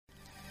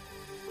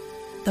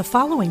The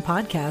following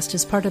podcast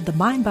is part of the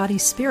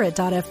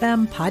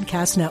MindBodySpirit.fm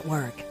podcast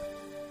network.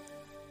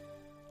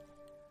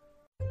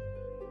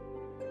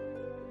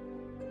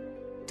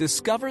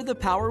 Discover the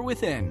power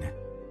within.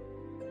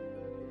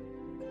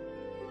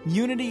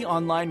 Unity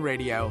Online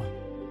Radio.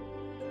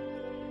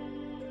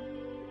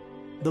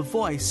 The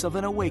voice of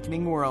an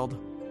awakening world.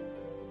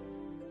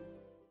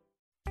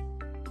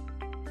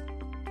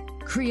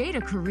 Create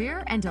a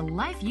career and a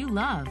life you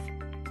love.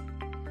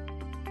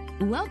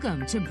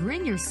 Welcome to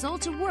Bring Your Soul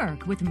to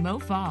Work with Mo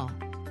Fall.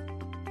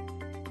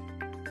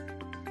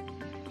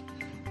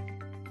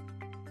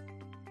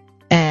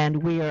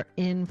 And we are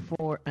in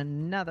for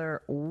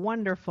another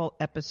wonderful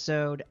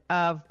episode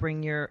of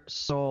Bring Your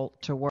Soul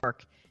to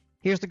Work.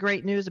 Here's the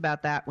great news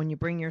about that. When you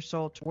bring your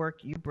soul to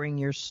work, you bring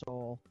your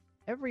soul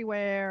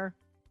everywhere.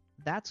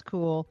 That's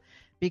cool,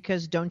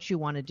 because don't you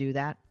want to do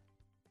that?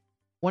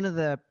 One of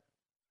the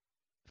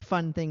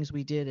fun things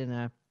we did in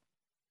a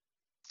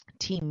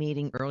team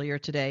meeting earlier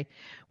today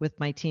with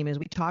my team is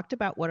we talked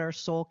about what our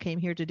soul came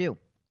here to do.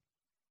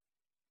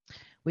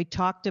 We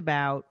talked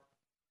about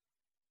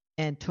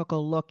and took a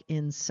look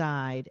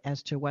inside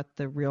as to what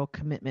the real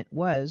commitment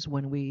was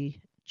when we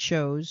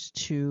chose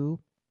to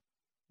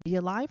be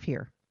alive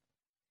here.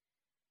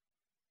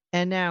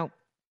 And now,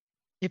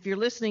 if you're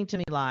listening to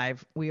me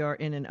live, we are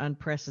in an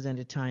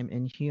unprecedented time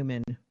in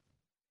human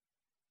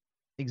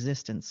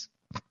existence.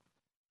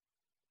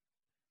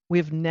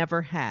 We've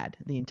never had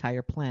the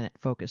entire planet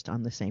focused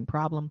on the same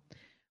problem.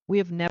 We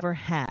have never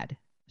had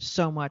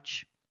so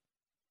much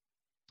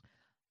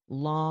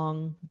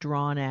long,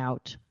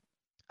 drawn-out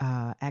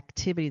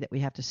activity that we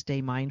have to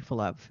stay mindful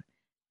of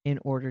in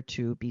order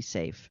to be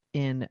safe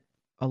in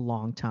a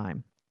long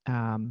time.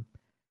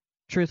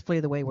 Truthfully,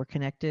 the way we're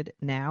connected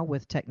now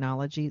with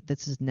technology,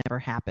 this has never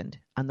happened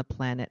on the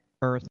planet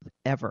Earth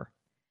ever,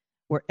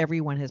 where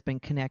everyone has been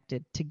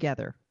connected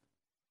together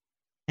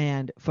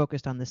and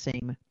focused on the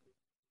same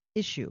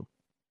issue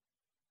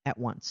at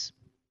once.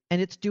 And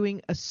it's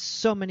doing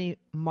so many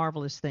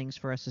marvelous things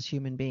for us as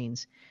human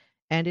beings.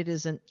 And it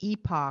is an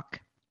epoch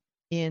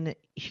in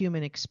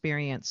human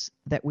experience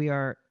that we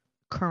are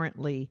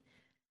currently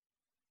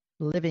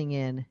living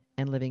in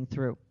and living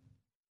through.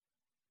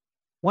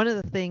 One of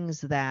the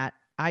things that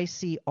I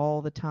see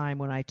all the time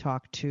when I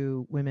talk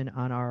to women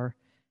on our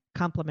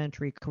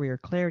complimentary career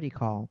clarity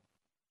call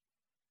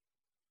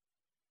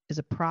is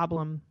a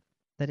problem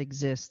that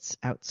exists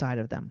outside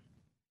of them.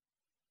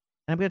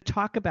 And I'm going to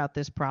talk about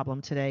this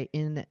problem today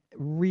in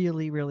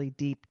really, really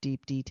deep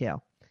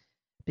detail,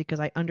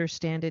 because I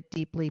understand it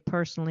deeply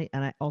personally,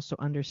 and I also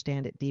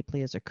understand it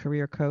deeply as a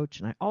career coach,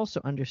 and I also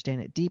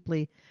understand it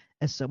deeply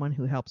as someone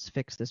who helps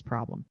fix this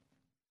problem.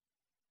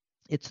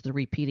 It's the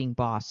repeating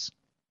boss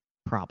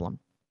problem.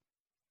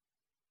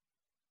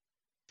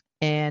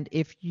 And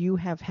if you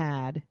have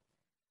had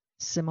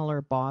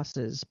similar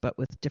bosses but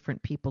with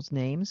different people's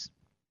names,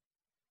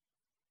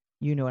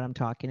 you know what I'm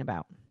talking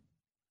about.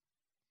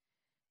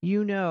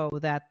 You know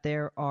that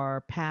there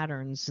are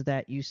patterns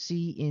that you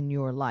see in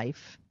your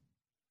life,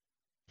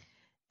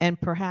 and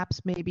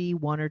perhaps maybe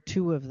one or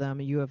two of them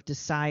you have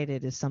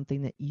decided is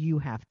something that you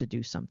have to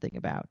do something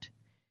about.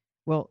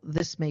 Well,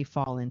 this may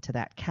fall into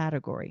that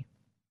category.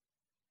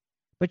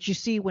 But you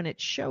see, when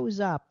it shows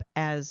up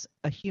as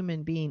a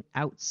human being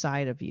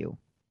outside of you,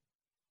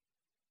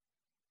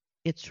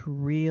 it's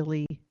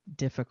really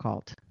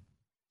difficult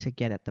to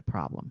get at the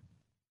problem.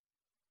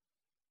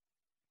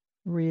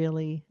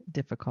 Really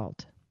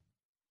difficult.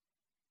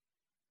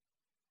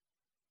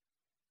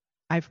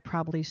 I've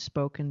probably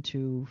spoken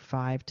to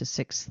 5,000 to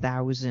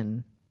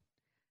 6,000,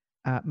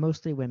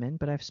 mostly women,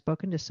 but I've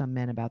spoken to some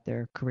men about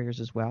their careers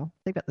as well.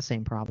 They've got the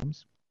same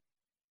problems.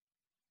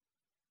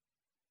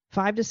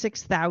 5,000 to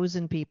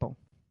 6,000 people.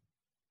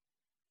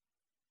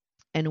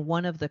 And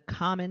one of the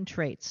common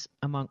traits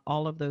among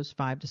all of those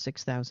 5,000 to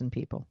 6,000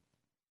 people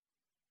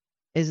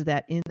is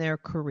that in their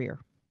career,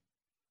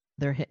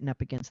 they're hitting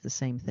up against the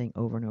same thing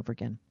over and over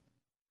again.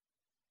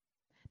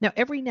 Now,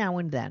 every now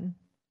and then,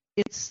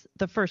 it's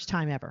the first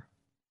time ever.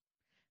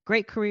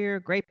 Great career,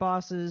 great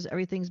bosses,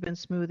 everything's been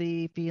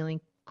smoothie,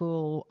 feeling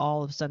cool.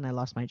 All of a sudden, I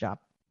lost my job.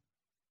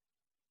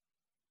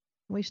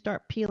 When we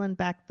start peeling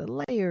back the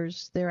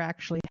layers, there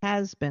actually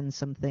has been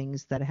some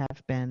things that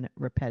have been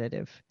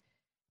repetitive.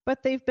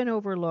 But they've been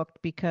overlooked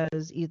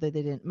because either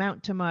they didn't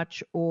amount to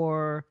much,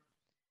 or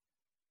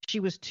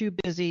she was too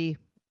busy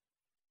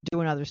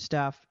doing other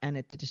stuff and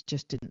it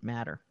just didn't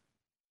matter.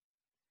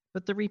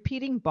 But the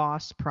repeating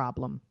boss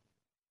problem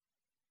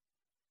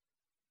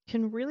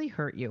can really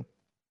hurt you.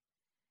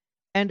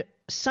 And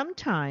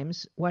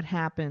sometimes what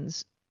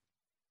happens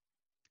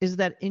is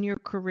that in your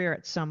career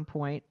at some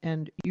point,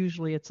 and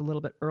usually it's a little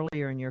bit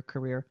earlier in your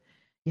career,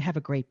 you have a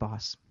great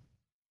boss.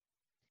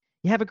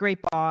 You have a great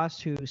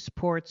boss who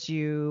supports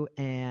you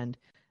and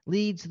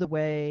leads the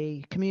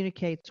way,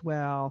 communicates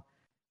well,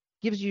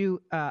 gives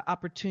you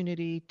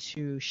opportunity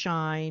to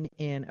shine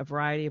in a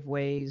variety of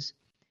ways,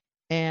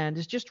 and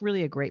is just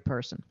really a great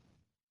person.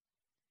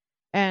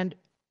 And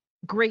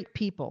great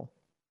people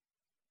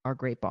are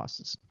great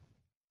bosses.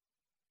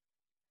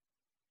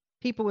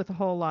 People with a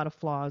whole lot of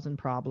flaws and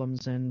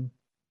problems and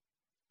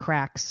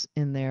cracks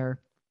in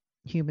their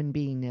human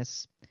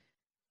beingness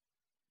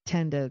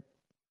tend to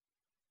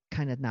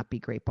kind of not be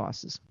great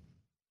bosses.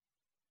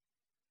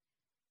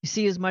 You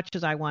see, as much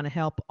as I want to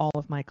help all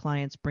of my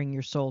clients bring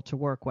your soul to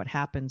work, what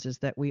happens is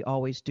that we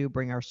always do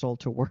bring our soul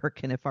to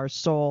work. And if our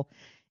soul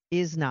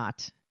is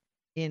not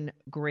in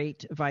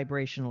great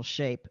vibrational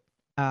shape,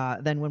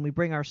 then when we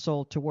bring our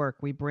soul to work,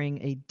 we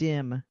bring a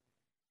dim,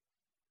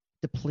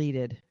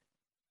 depleted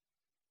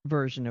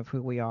version of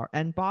who we are.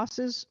 And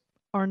bosses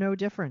are no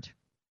different.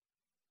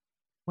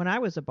 When I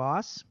was a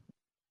boss,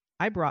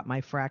 I brought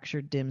my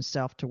fractured, dim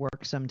self to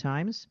work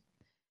sometimes.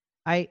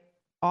 I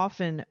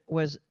often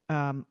was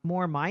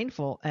more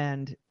mindful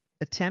and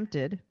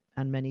attempted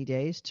on many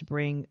days to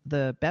bring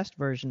the best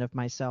version of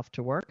myself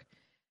to work.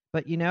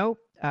 But,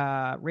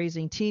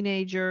 raising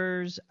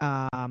teenagers,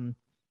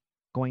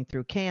 going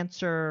through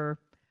cancer,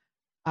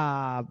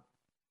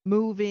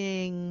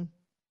 moving.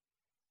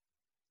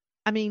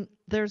 I mean,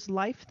 there's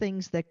life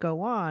things that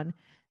go on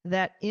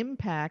that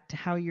impact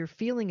how you're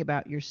feeling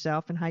about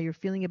yourself and how you're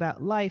feeling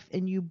about life,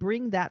 and you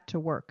bring that to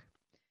work.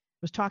 I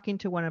was talking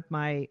to one of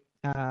my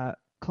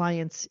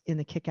clients in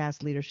the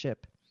Kick-Ass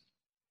Leadership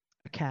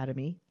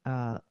Academy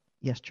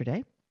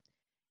yesterday,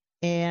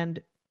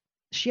 and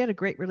she had a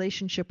great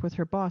relationship with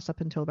her boss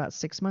up until about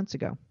 6 months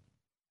ago.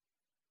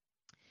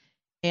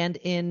 And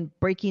in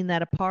breaking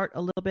that apart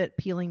a little bit,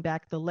 peeling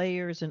back the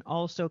layers and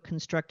also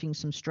constructing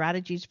some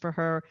strategies for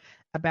her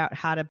about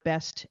how to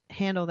best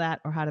handle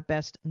that or how to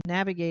best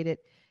navigate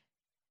it,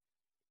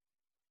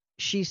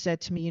 she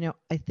said to me,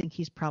 I think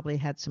he's probably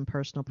had some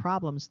personal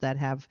problems that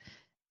have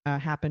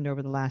happened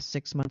over the last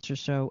 6 months or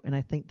so, and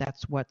I think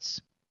that's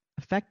what's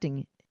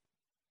affecting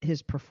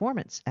his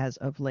performance as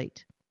of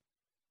late.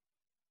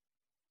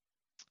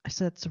 I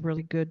said it's a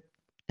really good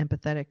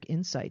empathetic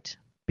insight,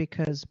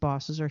 because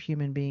bosses are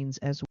human beings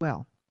as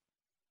well.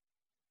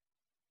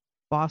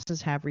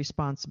 Bosses have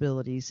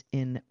responsibilities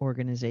in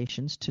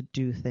organizations to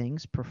do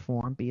things,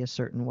 perform, be a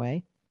certain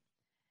way.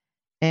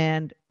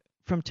 And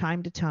from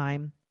time to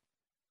time,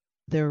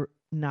 they're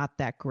not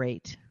that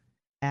great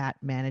at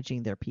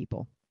managing their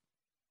people,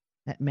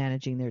 at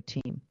managing their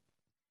team.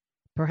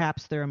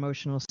 Perhaps their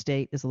emotional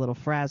state is a little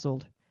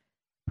frazzled.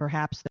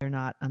 Perhaps they're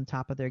not on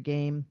top of their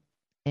game,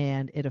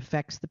 and it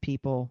affects the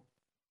people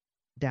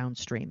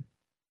downstream.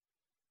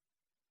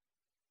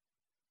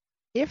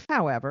 If,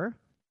 however,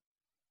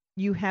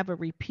 you have a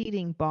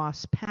repeating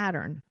boss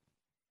pattern,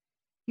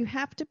 you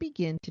have to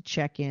begin to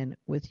check in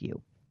with you.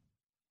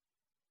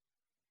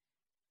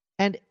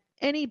 And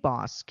any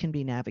boss can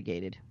be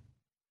navigated,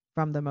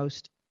 from the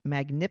most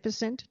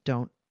magnificent,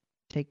 don't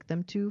take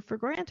them too for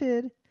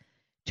granted,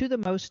 to the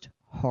most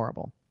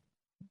horrible.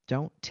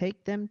 Don't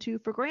take them too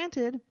for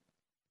granted.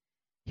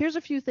 Here's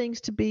a few things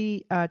to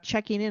be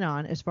checking in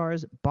on as far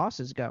as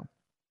bosses go.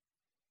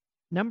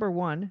 Number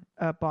one,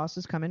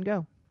 bosses come and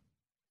go.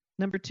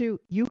 Number two,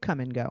 you come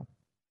and go.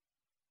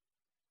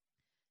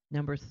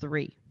 Number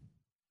three,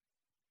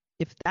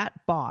 if that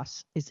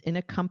boss is in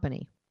a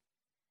company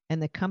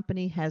and the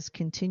company has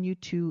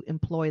continued to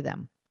employ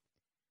them,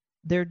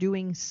 they're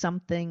doing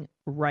something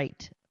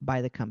right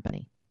by the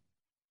company.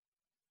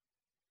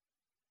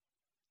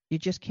 You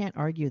just can't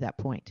argue that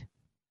point.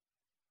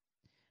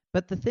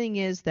 But the thing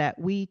is that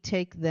we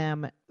take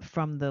them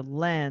from the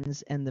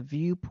lens and the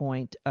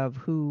viewpoint of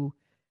who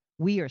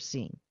we are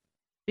seeing,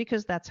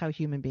 because that's how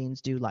human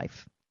beings do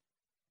life.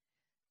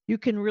 You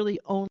can really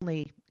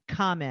only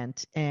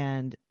comment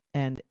and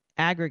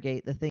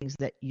aggregate the things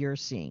that you're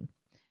seeing.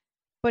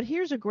 But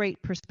here's a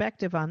great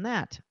perspective on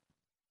that.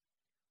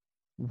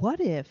 What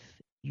if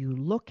you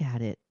look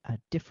at it a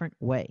different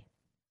way?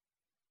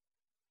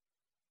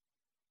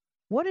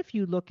 What if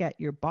you look at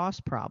your boss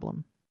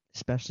problem,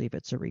 especially if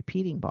it's a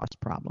repeating boss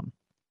problem,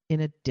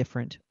 in a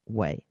different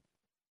way?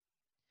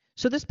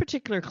 So this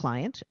particular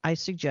client, I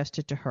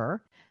suggested to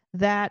her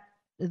that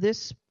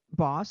this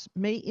boss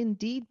may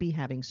indeed be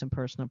having some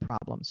personal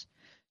problems.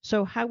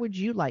 So how would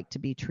you like to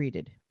be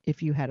treated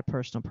if you had a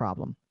personal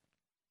problem?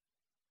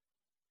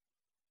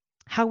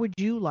 How would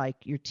you like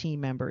your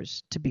team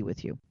members to be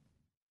with you?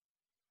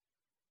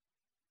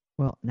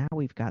 Well, now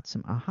we've got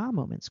some aha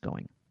moments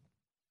going.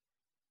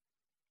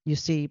 You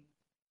see,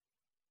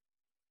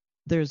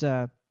 there's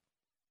a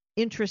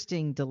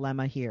interesting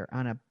dilemma here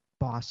on a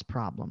boss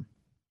problem.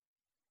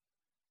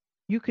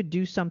 You could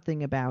do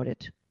something about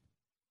it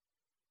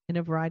in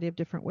a variety of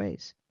different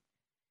ways.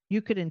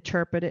 You could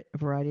interpret it a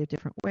variety of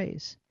different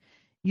ways.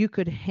 You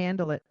could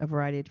handle it a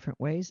variety of different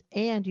ways,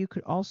 and you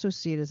could also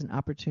see it as an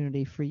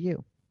opportunity for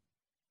you.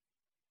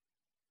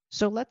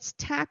 So let's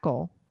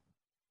tackle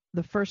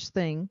the first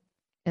thing,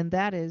 and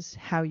that is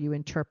how you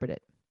interpret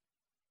it.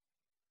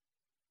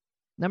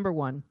 Number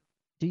one,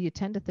 do you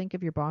tend to think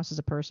of your boss as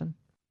a person?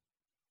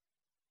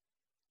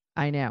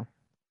 I know.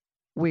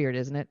 Weird,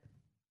 isn't it?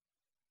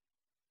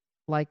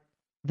 Like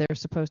they're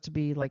supposed to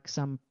be like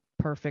some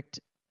perfect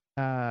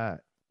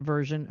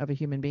version of a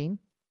human being?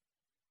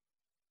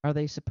 Are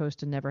they supposed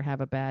to never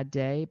have a bad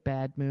day,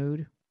 bad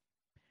mood?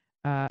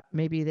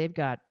 Maybe they've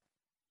got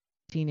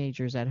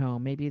teenagers at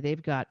home. Maybe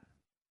they've got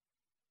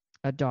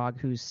a dog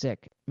who's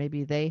sick.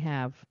 Maybe they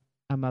have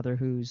a mother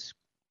who's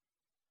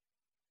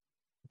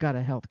got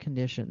a health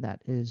condition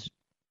that is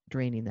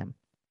draining them.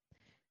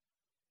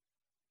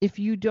 If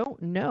you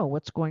don't know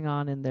what's going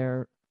on in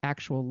their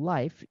actual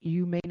life,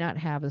 you may not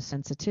have a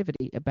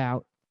sensitivity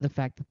about the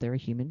fact that they're a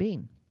human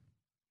being.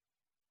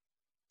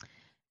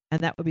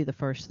 And that would be the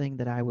first thing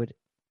that I would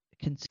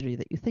consider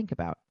that you think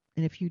about.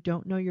 And if you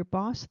don't know your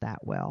boss that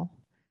well,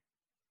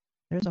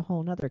 there's a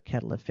whole nother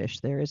kettle of fish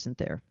there, isn't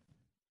there?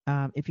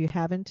 If you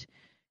haven't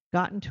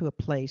gotten to a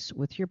place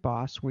with your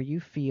boss where you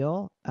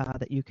feel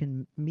that you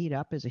can meet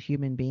up as a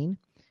human being,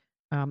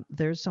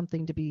 there's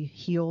something to be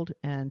healed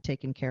and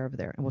taken care of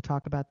there. And we'll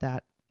talk about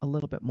that a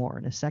little bit more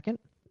in a second.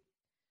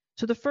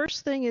 So the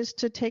first thing is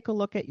to take a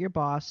look at your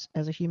boss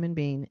as a human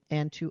being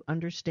and to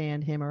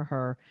understand him or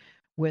her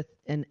with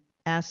an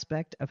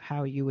aspect of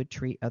how you would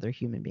treat other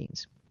human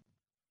beings.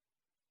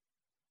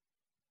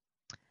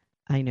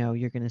 I know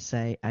you're going to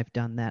say, I've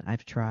done that,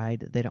 I've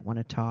tried, they don't want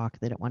to talk,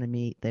 they don't want to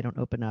meet, they don't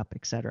open up,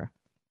 etc.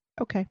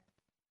 Okay,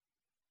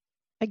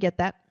 I get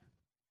that.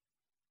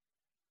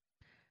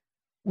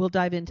 We'll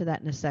dive into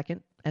that in a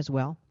second as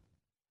well.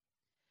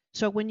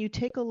 So when you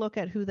take a look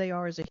at who they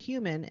are as a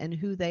human and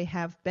who they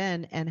have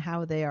been and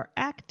how they are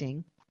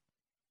acting,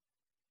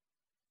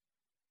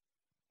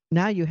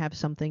 now you have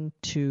something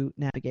to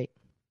navigate.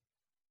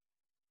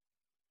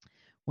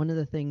 One of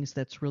the things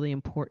that's really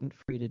important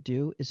for you to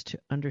do is to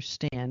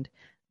understand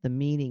the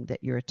meaning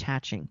that you're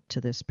attaching to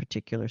this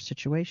particular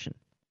situation.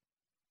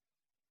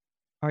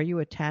 Are you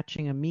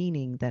attaching a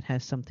meaning that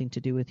has something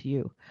to do with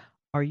you?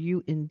 Are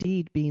you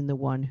indeed being the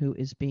one who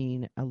is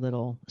being a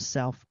little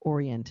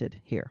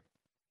self-oriented here?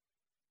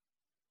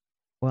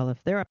 Well,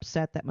 if they're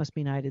upset, that must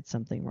mean I did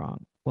something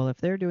wrong. Well, if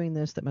they're doing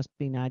this, that must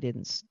mean I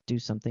didn't do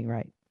something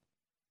right.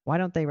 Why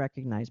don't they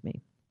recognize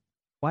me?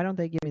 Why don't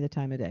they give me the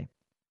time of day?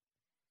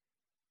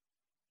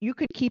 You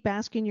could keep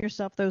asking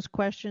yourself those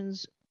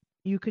questions.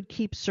 You could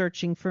keep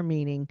searching for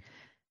meaning.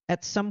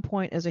 At some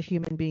point as a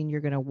human being,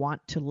 you're going to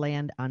want to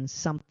land on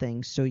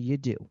something, so you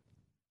do.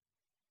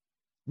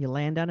 You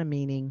land on a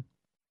meaning,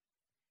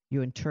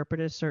 you interpret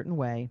it a certain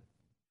way,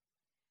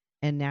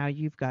 and now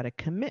you've got a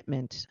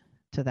commitment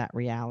to that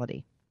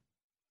reality.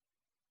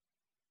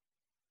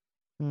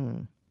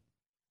 And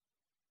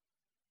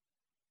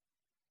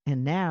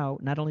now,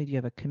 not only do you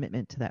have a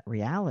commitment to that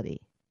reality,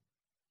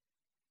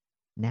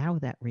 now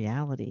that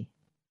reality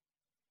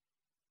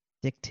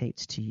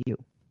dictates to you.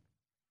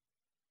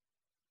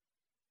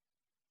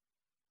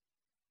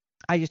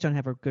 I just don't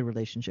have a good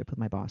relationship with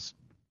my boss.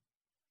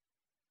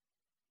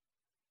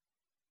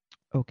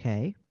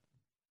 Okay,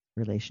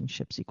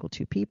 relationships equal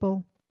two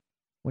people.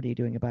 What are you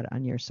doing about it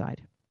on your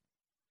side?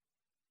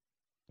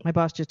 My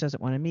boss just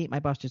doesn't want to meet.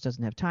 My boss just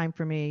doesn't have time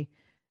for me.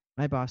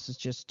 My boss is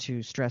just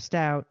too stressed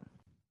out.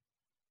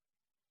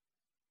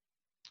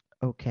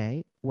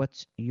 Okay,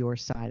 what's your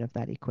side of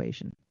that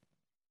equation?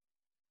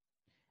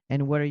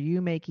 And what are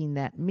you making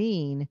that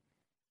mean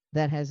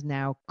that has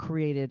now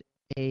created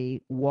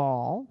a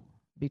wall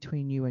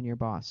between you and your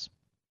boss?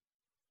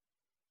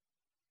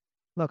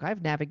 Look,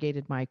 I've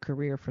navigated my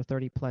career for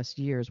 30 plus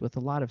years with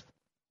a lot of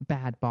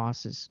bad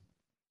bosses.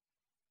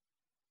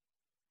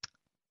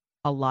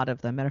 A lot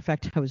of them. Matter of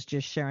fact, I was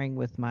just sharing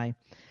with my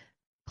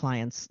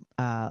clients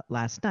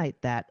last night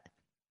that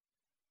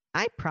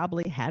I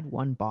probably had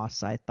one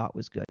boss I thought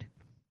was good.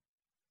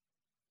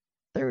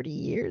 30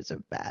 years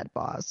of bad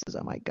bosses.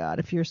 Oh my God.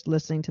 If you're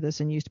listening to this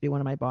and used to be one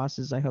of my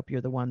bosses, I hope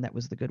you're the one that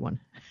was the good one.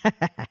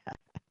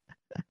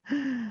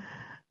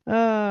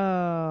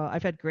 Oh,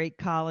 I've had great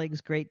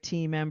colleagues, great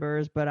team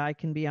members, but I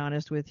can be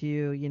honest with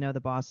you, the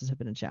bosses have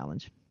been a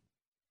challenge.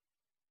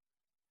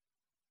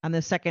 On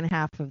the second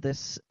half of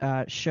this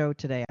show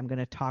today, I'm going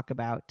to talk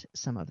about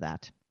some of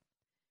that.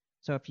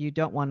 So if you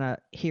don't want to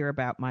hear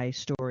about my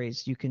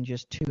stories, you can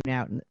just tune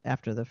out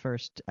after the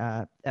first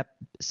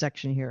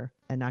section here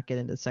and not get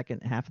into the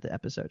second half of the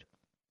episode.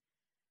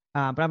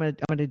 But I'm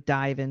going to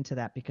dive into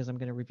that because I'm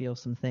going to reveal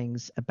some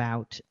things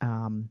about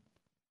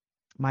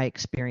my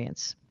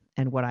experience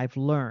and what I've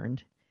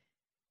learned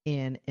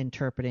in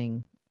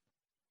interpreting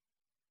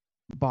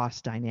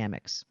boss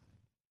dynamics.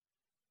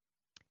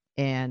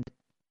 And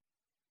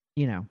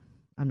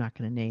I'm not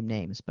going to name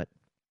names, but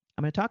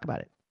I'm going to talk about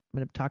it. I'm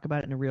going to talk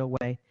about it in a real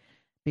way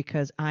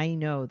because I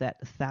know that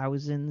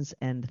thousands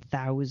and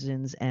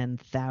thousands and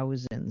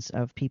thousands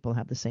of people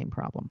have the same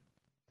problem.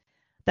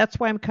 That's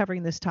why I'm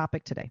covering this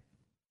topic today,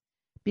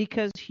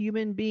 because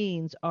human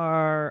beings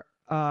are,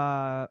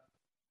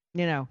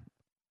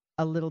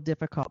 a little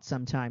difficult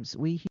sometimes.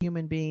 We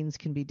human beings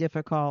can be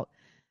difficult.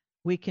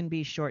 We can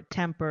be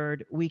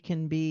short-tempered. We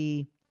can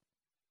be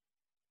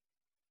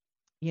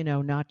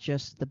not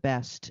just the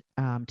best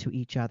to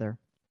each other.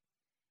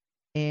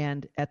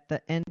 And at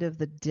the end of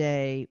the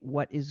day,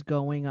 what is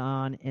going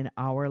on in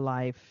our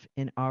life,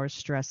 in our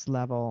stress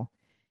level,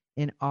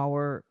 in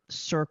our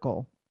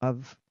circle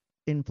of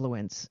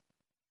influence,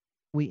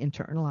 we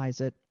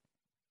internalize it.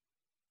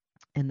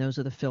 And those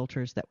are the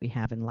filters that we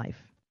have in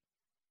life.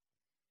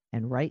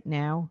 And right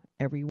now,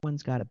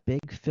 everyone's got a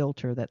big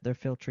filter that they're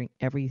filtering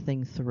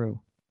everything through.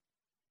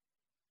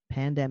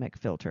 Pandemic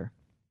filter.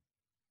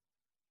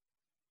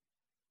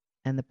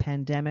 And the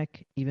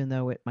pandemic, even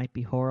though it might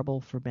be horrible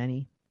for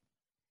many,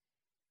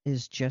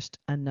 is just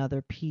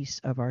another piece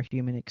of our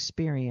human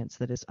experience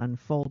that is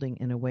unfolding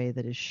in a way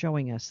that is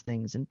showing us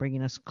things and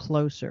bringing us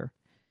closer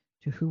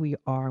to who we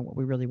are and what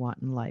we really want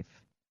in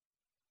life.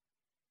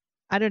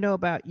 I don't know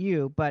about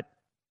you, but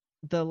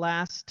the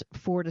last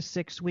 4 to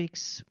 6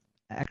 weeks,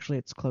 actually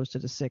it's closer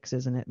to 6,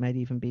 isn't it? Might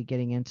even be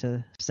getting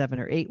into 7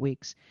 or 8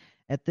 weeks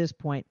at this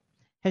point,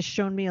 has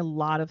shown me a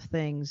lot of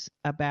things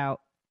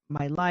about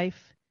my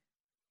life,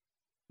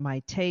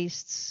 my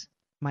tastes,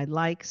 my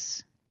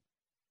likes,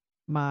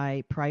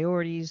 my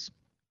priorities,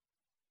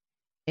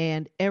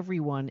 and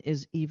everyone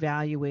is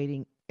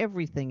evaluating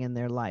everything in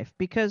their life,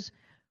 because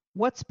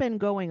what's been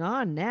going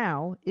on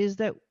now is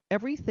that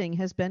everything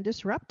has been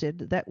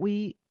disrupted that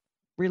we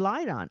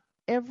relied on.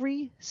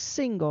 Every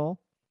single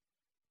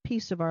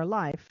piece of our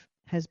life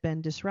has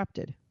been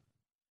disrupted.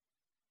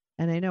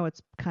 And I know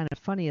it's kind of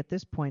funny at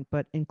this point,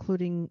 but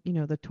including,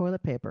 the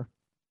toilet paper.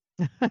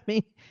 I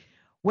mean,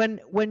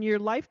 when your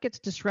life gets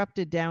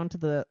disrupted down to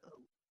the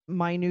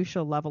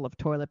minutiae level of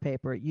toilet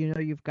paper,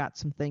 you've got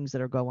some things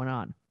that are going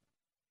on.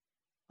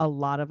 A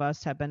lot of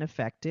us have been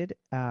affected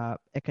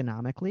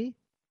economically,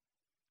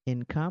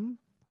 income,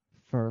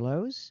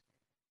 furloughs,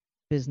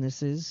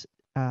 businesses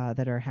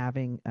that are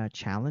having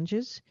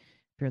challenges.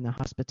 If you're in the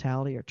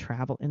hospitality or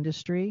travel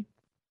industry,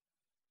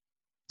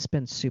 it's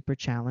been super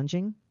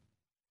challenging.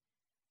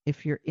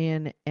 If you're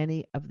in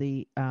any of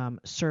the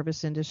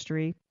service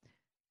industry,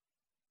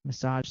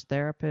 massage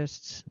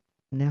therapists,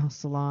 nail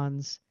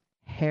salons,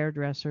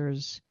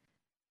 hairdressers,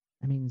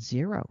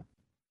 zero.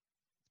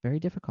 It's very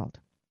difficult.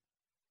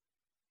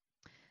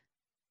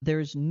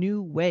 There's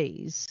new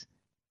ways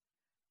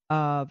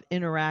of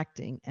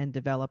interacting and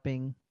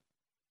developing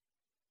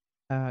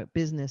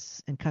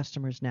business and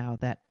customers now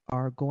that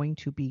are going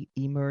to be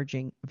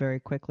emerging very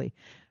quickly.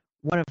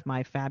 One of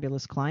my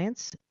fabulous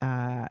clients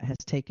has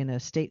taken a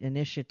state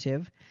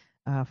initiative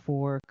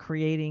for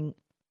creating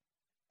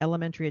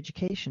elementary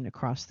education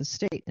across the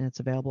state, and it's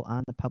available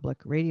on the public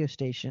radio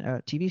station,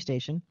 TV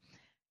station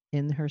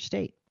in her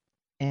state.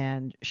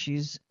 And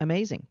she's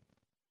amazing.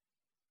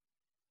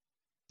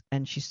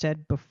 And she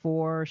said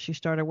before she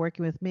started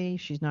working with me,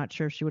 she's not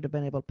sure she would have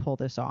been able to pull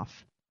this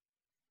off,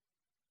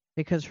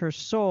 because her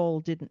soul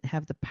didn't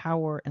have the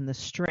power and the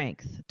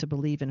strength to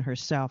believe in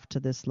herself to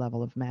this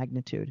level of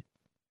magnitude.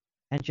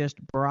 And just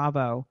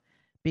bravo,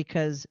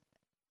 because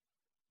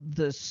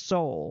the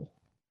soul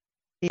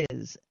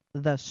is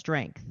the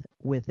strength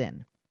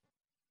within.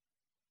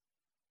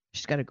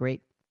 She's got a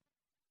great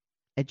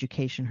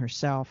education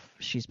herself.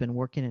 She's been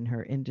working in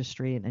her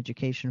industry and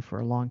education for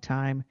a long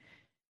time.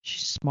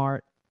 She's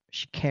smart.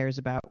 She cares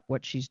about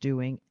what she's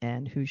doing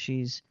and who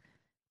she's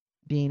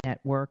being at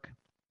work,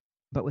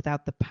 but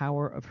without the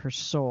power of her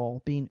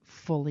soul being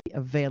fully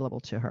available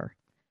to her,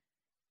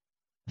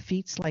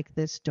 feats like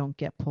this don't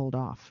get pulled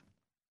off.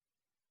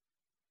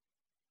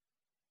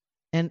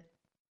 And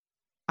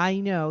I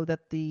know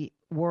that the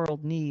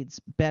world needs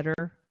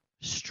better,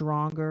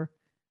 stronger,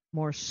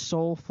 more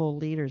soulful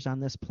leaders on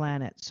this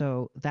planet.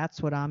 So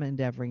that's what I'm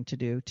endeavoring to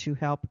do, to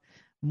help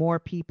more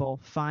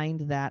people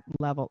find that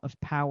level of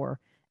power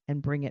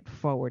and bring it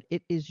forward.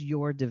 It is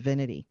your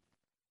divinity.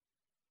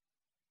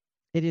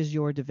 It is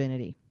your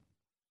divinity.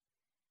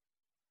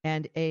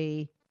 And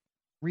a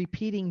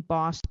repeating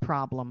boss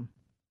problem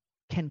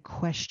can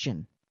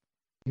question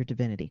your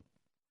divinity,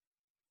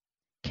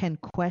 can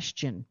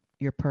question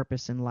your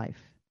purpose in life,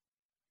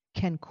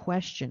 can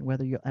question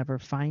whether you'll ever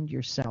find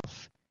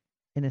yourself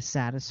in a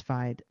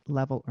satisfied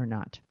level or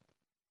not.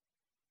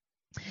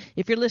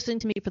 If you're listening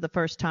to me for the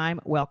first time,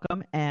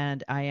 welcome,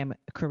 and I am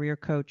career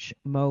coach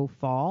Mo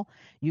Fall.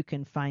 You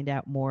can find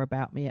out more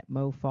about me at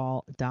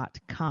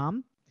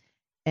mofall.com.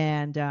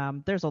 And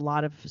there's a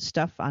lot of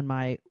stuff on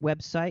my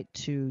website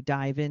to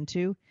dive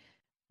into.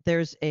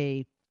 There's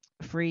a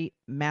free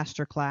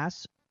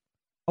masterclass,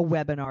 a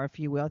webinar, if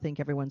you will. I think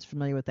everyone's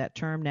familiar with that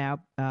term now.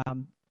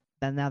 And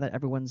now that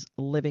everyone's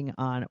living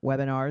on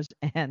webinars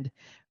and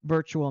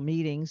virtual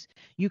meetings,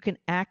 you can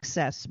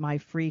access my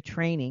free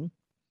training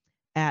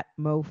at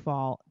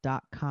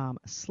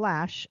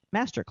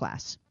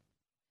mofall.com/masterclass.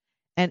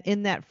 And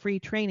in that free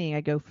training,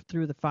 I go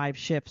through the 5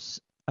 shifts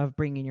of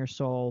bringing your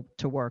soul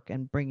to work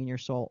and bringing your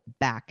soul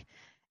back,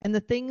 and the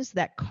things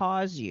that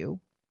cause you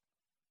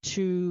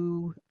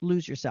to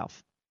lose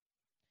yourself.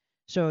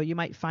 So you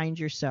might find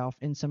yourself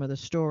in some of the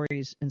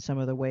stories and some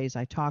of the ways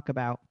I talk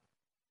about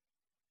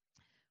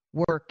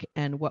work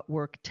and what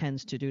work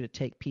tends to do to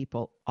take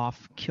people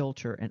off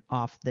kilter and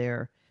off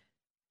their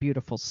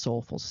beautiful,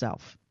 soulful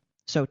self.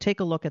 So take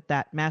a look at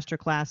that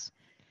masterclass.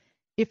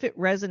 If it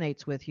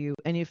resonates with you,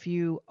 and if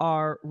you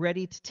are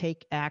ready to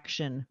take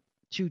action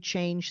to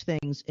change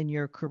things in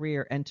your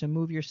career and to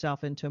move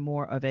yourself into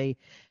more of a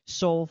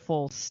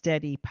soulful,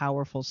 steady,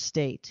 powerful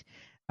state,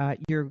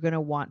 you're going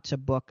to want to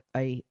book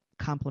a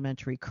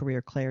complimentary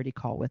career clarity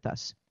call with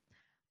us.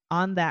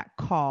 On that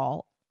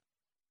call,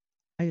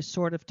 I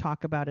sort of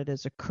talk about it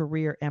as a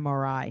career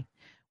MRI.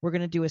 We're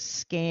going to do a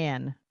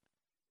scan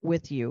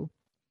with you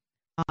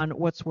on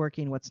what's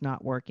working, what's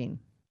not working,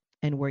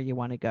 and where you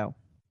want to go.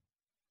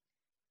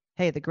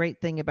 Hey, the great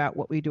thing about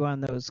what we do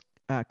on those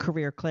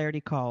career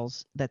clarity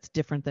calls that's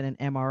different than an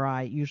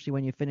MRI. Usually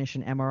when you finish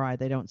an MRI,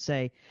 they don't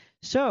say,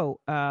 so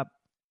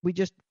we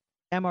just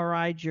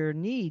MRI'd your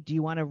knee. Do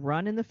you want to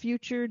run in the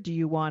future? Do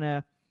you want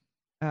to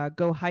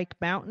go hike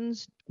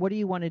mountains? What do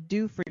you want to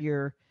do for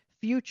your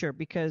future?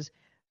 Because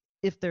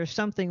if there's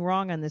something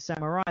wrong on this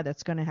MRI,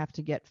 that's going to have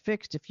to get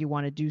fixed if you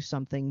want to do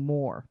something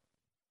more.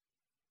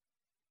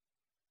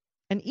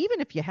 And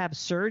even if you have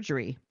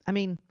surgery, I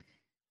mean,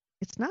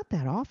 it's not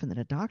that often that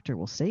a doctor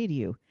will say to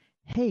you,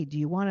 hey, do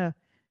you want to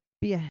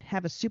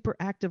have a super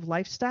active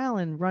lifestyle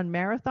and run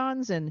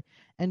marathons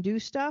and do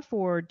stuff?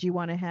 Or do you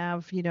want to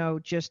have,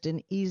 just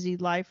an easy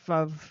life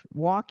of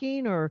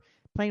walking or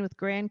playing with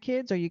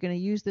grandkids? Are you going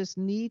to use this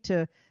knee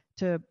to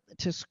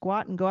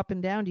squat and go up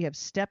and down? Do you have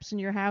steps in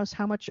your house?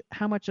 How much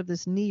of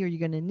this knee are you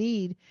going to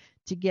need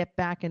to get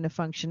back into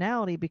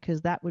functionality?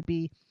 Because that would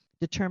be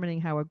determining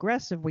how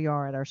aggressive we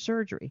are at our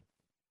surgery,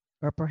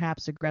 or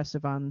perhaps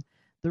aggressive on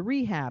the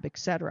rehab,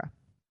 etc.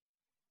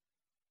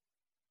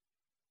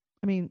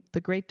 I mean,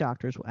 the great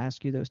doctors will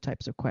ask you those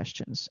types of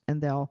questions,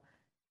 and they'll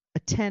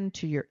attend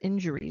to your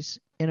injuries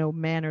in a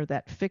manner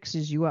that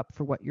fixes you up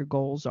for what your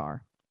goals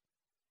are.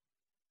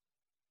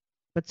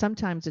 But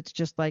sometimes it's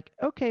just like,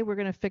 okay, we're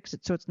going to fix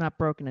it so it's not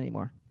broken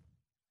anymore.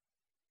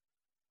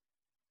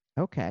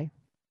 Okay,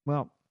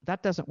 well,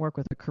 that doesn't work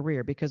with a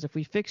career, because if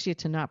we fix you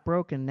to not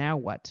broken, now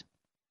what?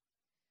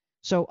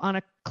 So on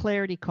a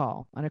clarity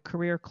call, on a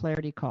career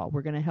clarity call,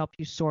 we're going to help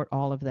you sort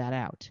all of that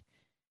out.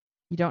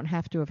 You don't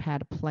have to have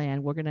had a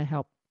plan. We're going to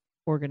help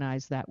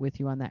organize that with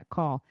you on that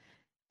call.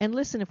 And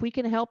listen, if we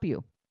can help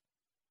you,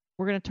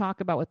 we're going to talk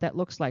about what that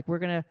looks like. We're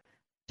going to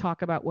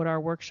talk about what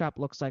our workshop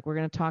looks like. We're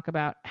going to talk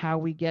about how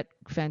we get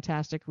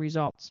fantastic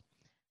results,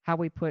 how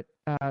we put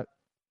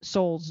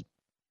souls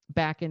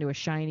back into a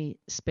shiny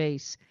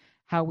space,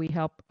 how we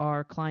help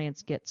our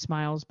clients get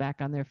smiles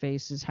back on their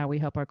faces, how we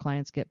help our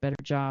clients get better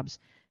jobs,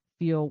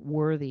 feel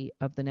worthy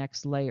of the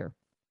next layer.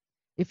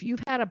 If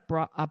you've had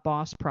a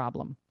boss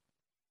problem,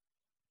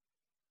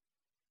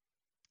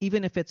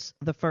 even if it's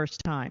the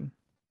first time,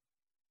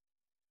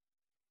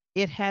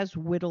 it has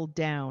whittled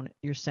down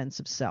your sense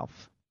of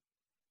self.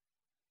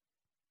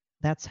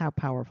 That's how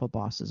powerful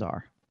bosses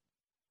are.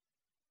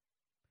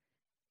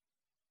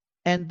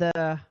 And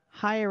the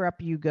higher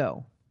up you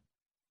go,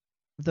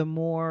 the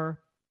more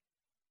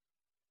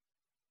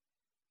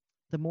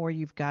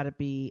you've got to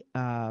be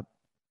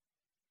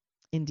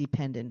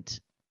independent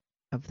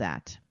of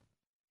that.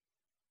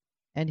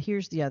 And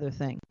here's the other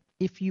thing.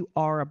 If you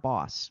are a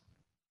boss,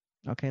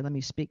 okay, let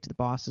me speak to the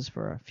bosses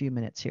for a few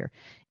minutes here.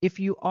 If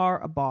you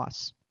are a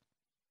boss,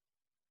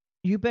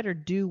 you better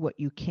do what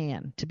you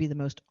can to be the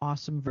most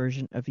awesome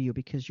version of you,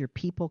 because your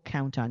people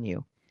count on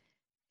you.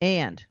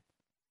 And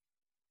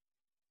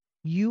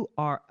you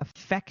are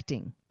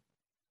affecting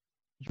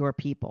your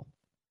people.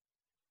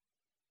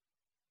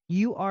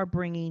 You are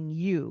bringing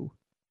you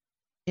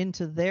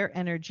into their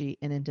energy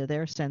and into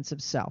their sense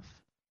of self.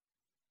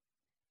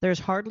 There's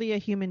hardly a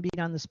human being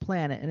on this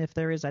planet, and if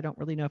there is, I don't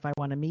really know if I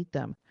want to meet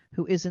them,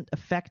 who isn't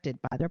affected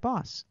by their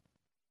boss.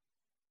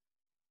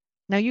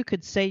 Now, you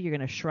could say you're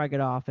going to shrug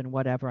it off and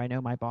whatever. I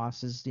know my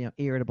boss is,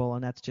 irritable,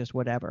 and that's just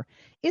whatever.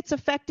 It's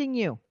affecting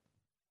you.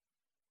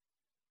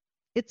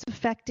 It's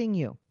affecting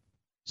you.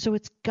 So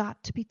it's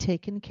got to be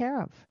taken care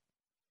of.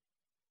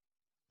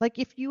 Like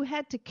if you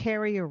had to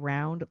carry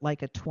around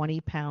like a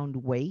 20-pound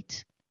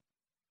weight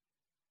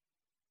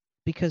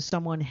because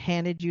someone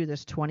handed you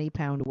this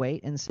 20-pound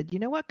weight and said, you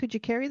know what, could you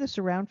carry this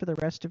around for the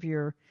rest of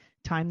your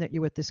time that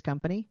you're with this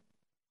company?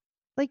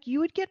 Like you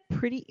would get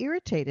pretty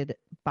irritated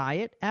by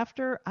it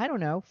after,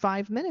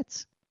 5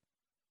 minutes.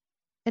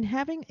 And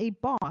having a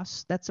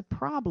boss that's a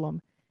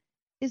problem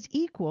is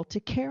equal to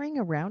carrying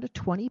around a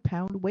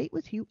 20-pound weight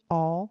with you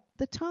all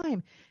the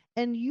time.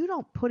 And you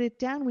don't put it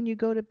down when you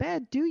go to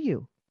bed, do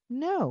you?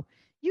 No,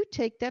 you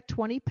take that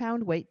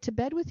 20-pound weight to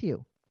bed with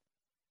you.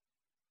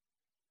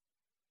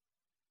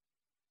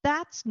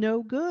 That's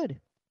no good.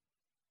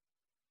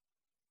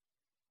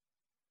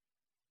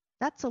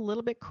 That's a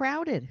little bit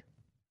crowded.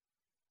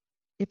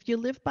 If you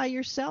live by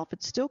yourself,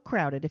 it's still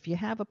crowded. If you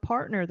have a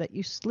partner that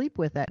you sleep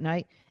with at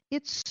night,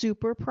 it's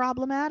super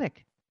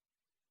problematic.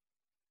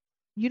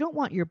 You don't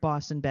want your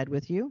boss in bed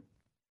with you.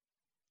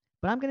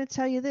 But I'm going to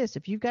tell you this,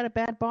 if you've got a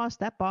bad boss,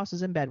 that boss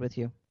is in bed with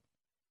you.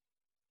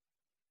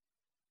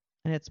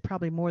 And it's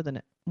probably more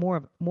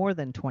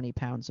than 20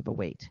 pounds of a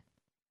weight.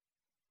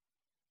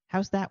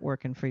 How's that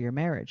working for your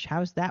marriage?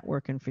 How's that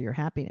working for your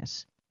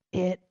happiness?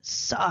 It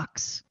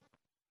sucks.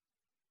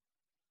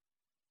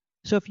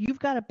 So if you've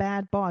got a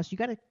bad boss, you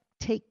got to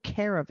take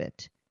care of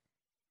it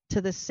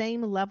to the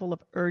same level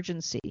of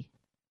urgency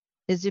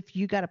as if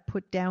you got to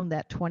put down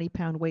that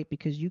 20-pound weight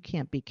because you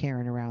can't be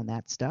carrying around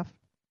that stuff.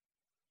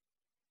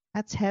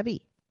 That's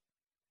heavy.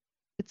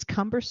 It's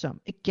cumbersome.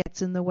 It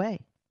gets in the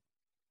way.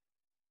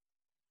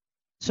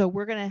 So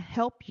we're going to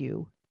help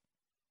you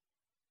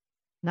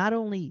not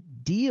only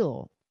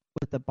deal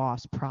with the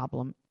boss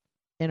problem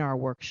in our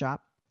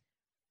workshop,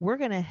 we're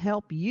going to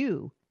help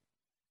you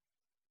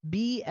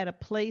be at a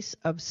place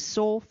of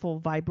soulful,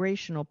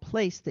 vibrational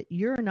place that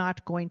you're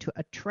not going to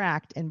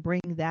attract and bring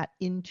that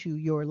into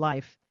your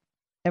life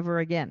ever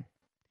again.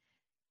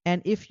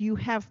 And if you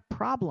have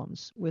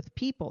problems with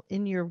people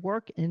in your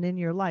work and in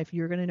your life,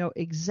 you're going to know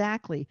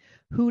exactly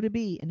who to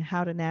be and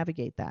how to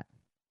navigate that.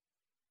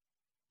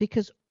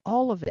 Because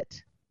all of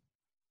it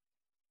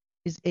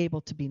is able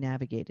to be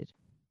navigated.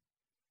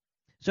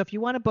 So if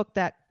you want to book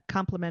that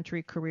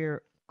complimentary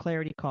career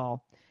clarity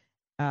call,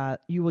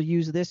 you will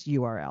use this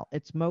URL.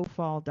 It's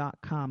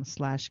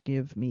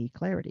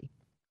mofall.com/give-me-clarity.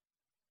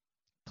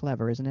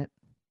 Clever, isn't it?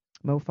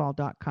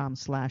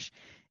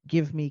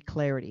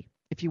 mofall.com/give-me-clarity.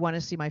 If you want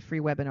to see my free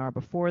webinar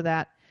before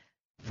that,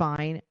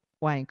 fine.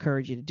 Well, I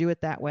encourage you to do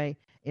it that way.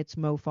 It's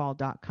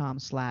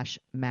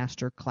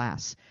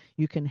mofall.com/masterclass.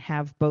 You can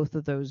have both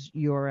of those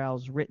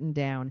URLs written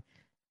down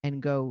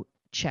and go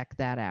check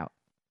that out.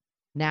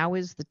 Now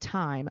is the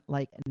time,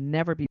 like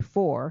never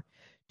before,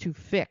 to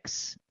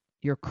fix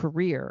your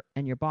career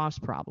and your boss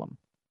problem.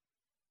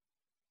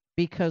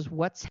 Because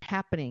what's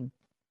happening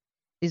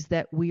is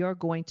that we are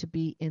going to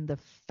be in the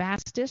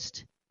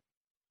fastest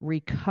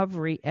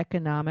recovery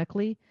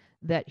economically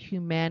that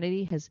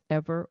humanity has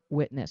ever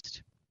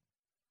witnessed.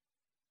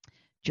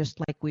 Just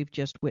like we've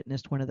just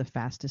witnessed one of the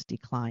fastest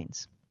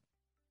declines.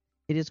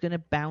 It is going to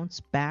bounce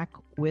back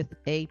with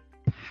a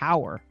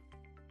power,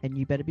 and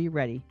you better be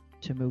ready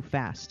to move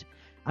fast.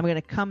 I'm going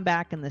to come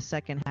back in the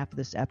second half of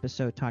this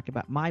episode talking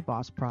about my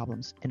boss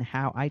problems and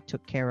how I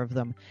took care of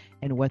them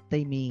and what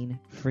they mean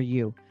for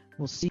you.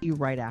 We'll see you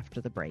right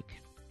after the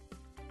break.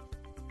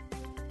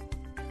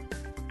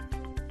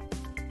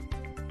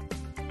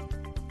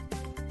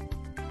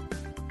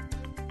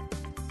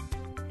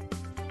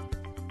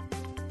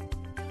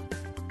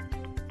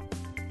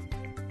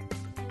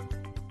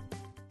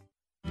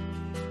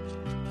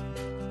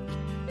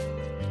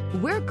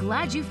 We're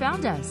glad you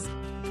found us.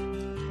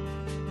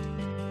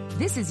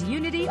 This is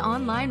Unity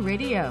Online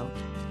Radio,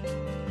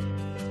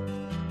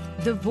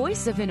 the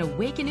voice of an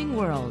awakening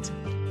world.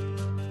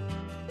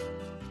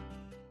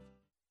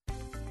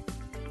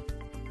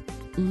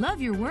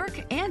 Love your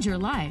work and your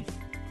life.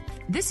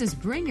 This is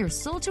Bring Your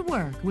Soul to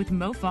Work with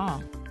Mo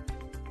Fall.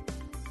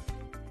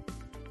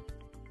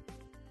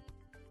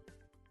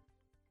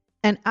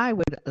 And I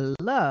would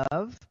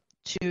love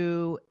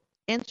to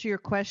answer your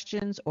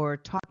questions or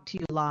talk to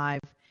you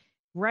live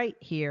right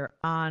here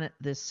on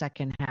the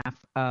second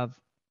half of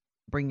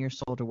Bring Your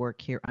Soul to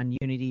Work here on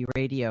Unity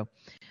Radio.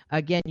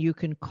 Again, you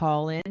can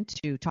call in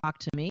to talk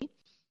to me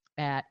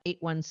at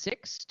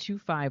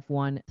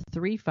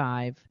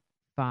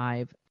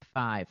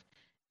 816-251-3555.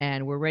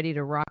 And we're ready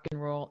to rock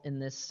and roll in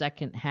this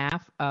second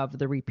half of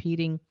the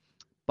repeating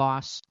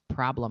boss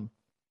problem.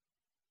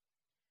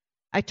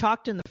 I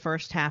talked in the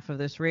first half of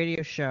this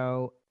radio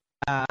show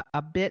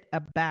a bit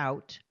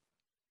about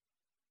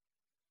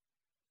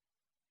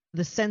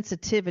the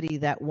sensitivity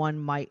that one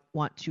might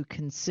want to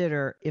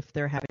consider if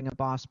they're having a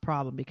boss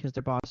problem because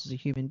their boss is a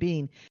human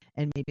being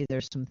and maybe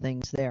there's some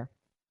things there.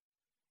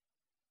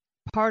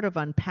 Part of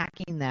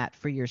unpacking that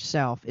for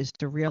yourself is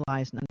to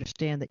realize and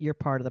understand that you're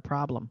part of the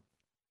problem.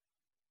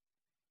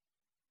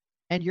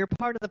 And you're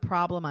part of the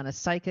problem on a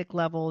psychic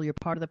level, you're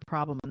part of the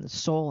problem on the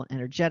soul and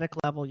energetic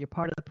level, you're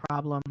part of the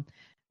problem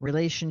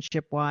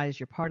relationship-wise,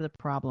 you're part of the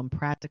problem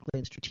practically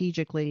and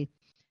strategically.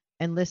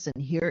 And listen,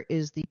 here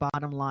is the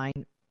bottom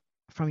line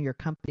from your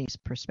company's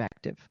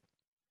perspective.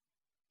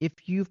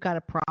 If you've got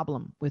a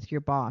problem with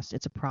your boss,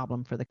 it's a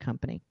problem for the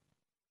company.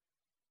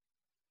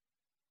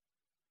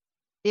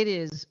 It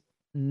is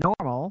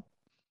normal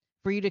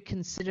for you to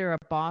consider a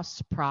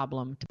boss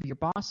problem to be your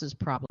boss's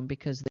problem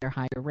because they're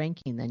higher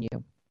ranking than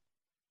you.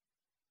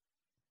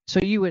 So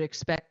you would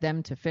expect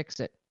them to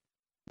fix it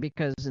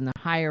because in the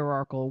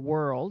hierarchical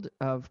world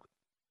of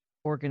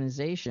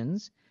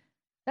organizations,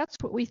 that's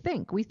what we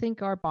think. We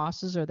think our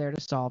bosses are there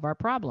to solve our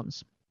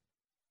problems.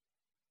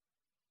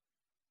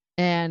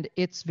 And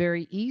it's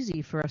very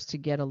easy for us to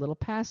get a little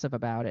passive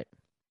about it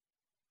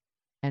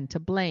and to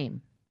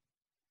blame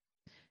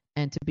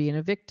and to be in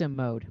a victim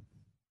mode.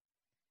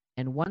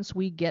 And once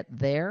we get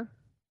there,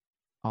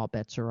 all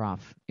bets are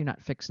off. You're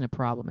not fixing a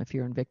problem if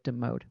you're in victim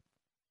mode.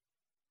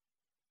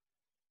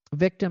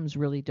 Victims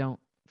really don't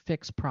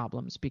fix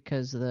problems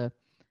because the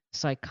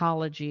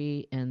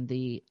psychology and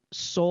the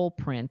soul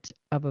print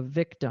of a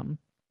victim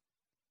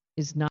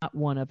is not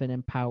one of an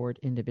empowered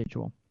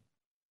individual.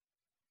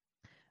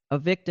 A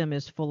victim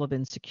is full of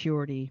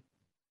insecurity,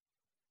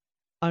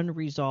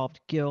 unresolved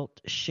guilt,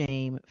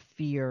 shame,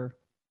 fear,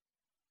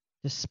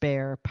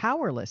 despair,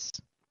 powerless.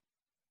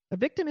 A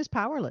victim is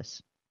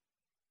powerless.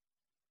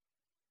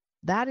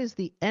 That is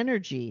the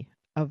energy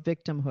of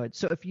victimhood.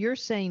 So if you're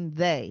saying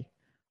they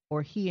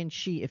or he and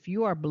she, if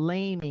you are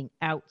blaming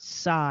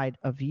outside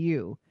of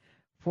you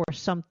for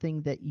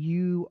something that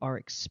you are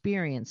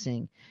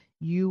experiencing,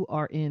 you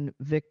are in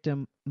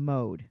victim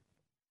mode.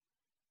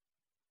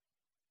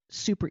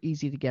 Super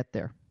easy to get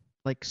there,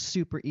 like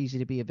super easy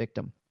to be a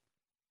victim.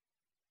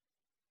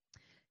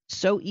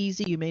 So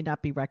easy you may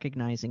not be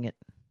recognizing it.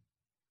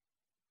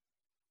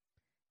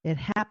 It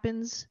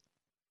happens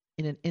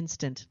in an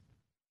instant.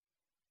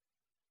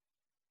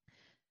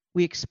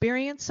 We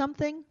experience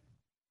something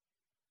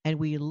and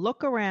we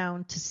look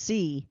around to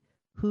see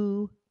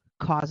who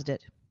caused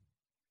it.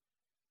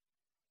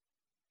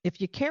 If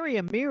you carry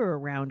a mirror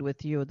around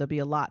with you, there'll be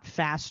a lot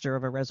faster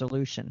of a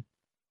resolution.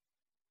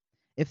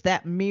 If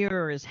that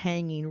mirror is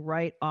hanging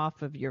right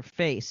off of your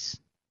face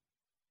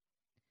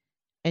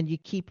and you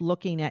keep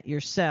looking at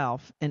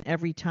yourself, and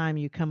every time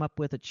you come up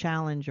with a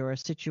challenge or a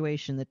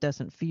situation that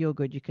doesn't feel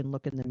good, you can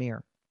look in the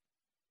mirror.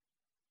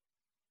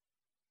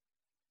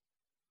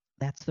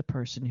 That's the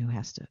person who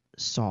has to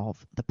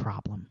solve the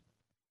problem,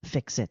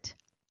 fix it.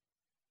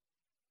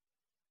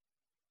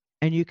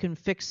 And you can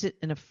fix it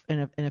in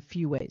a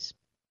few ways.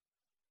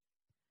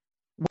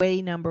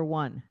 Way number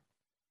one,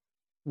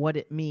 what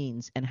it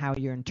means and how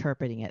you're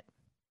interpreting it.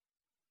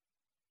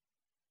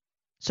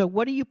 So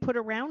what do you put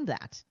around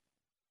that?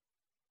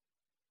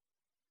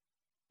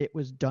 It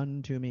was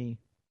done to me.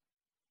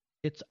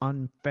 It's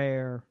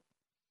unfair.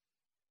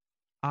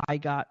 I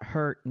got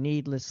hurt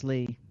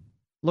needlessly.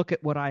 Look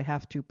at what I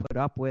have to put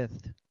up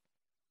with.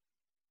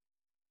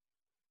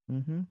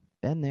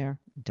 Been there,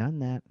 done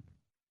that.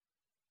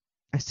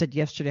 I said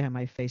yesterday on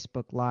my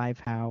Facebook Live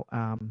how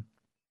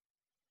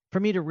for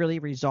me to really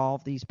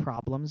resolve these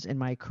problems in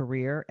my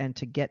career and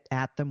to get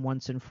at them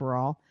once and for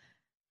all,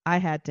 I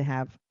had to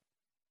have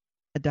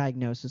a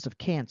diagnosis of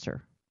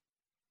cancer.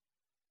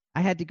 I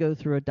had to go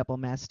through a double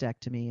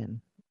mastectomy and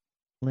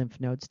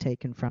lymph nodes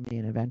taken from me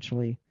and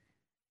eventually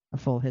a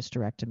full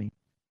hysterectomy.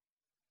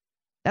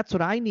 That's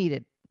what I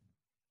needed.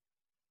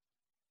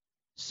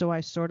 So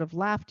I sort of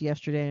laughed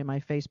yesterday in my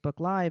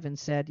Facebook Live and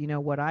said, you know,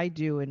 what I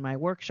do in my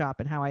workshop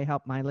and how I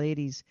help my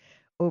ladies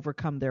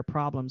overcome their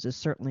problems is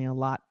certainly a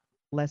lot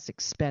less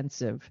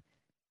expensive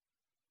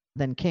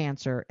than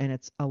cancer, and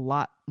it's a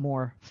lot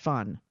more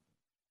fun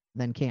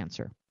than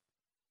cancer.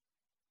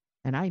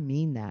 And I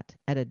mean that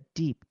at a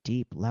deep,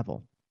 deep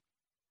level.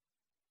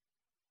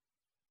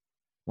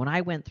 When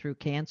I went through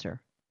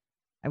cancer,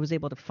 I was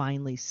able to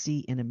finally see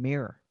in a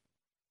mirror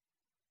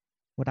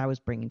what I was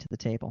bringing to the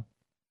table.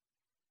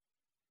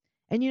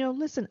 And, you know,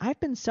 listen, I've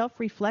been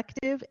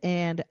self-reflective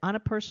and on a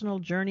personal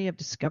journey of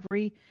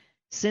discovery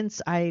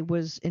since I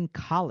was in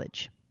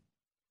college.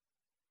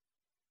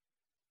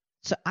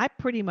 So I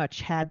pretty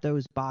much had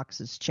those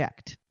boxes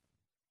checked.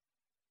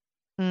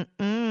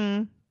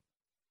 No,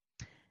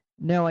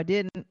 I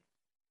didn't,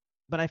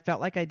 but I felt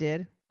like I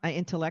did. I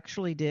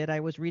intellectually did. I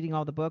was reading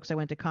all the books. I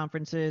went to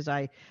conferences.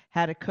 I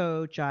had a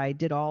coach. I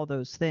did all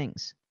those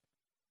things.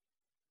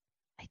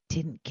 I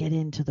didn't get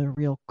into the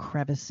real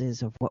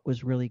crevices of what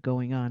was really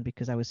going on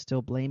because I was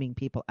still blaming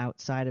people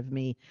outside of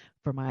me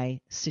for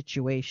my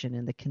situation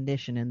and the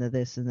condition and the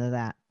this and the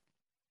that.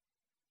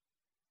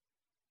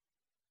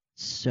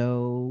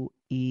 So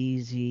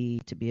easy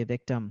to be a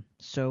victim.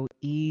 So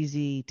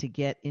easy to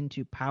get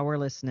into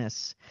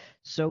powerlessness.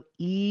 So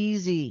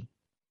easy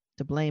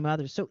to blame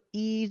others. So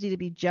easy to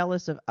be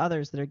jealous of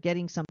others that are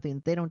getting something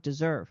that they don't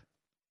deserve.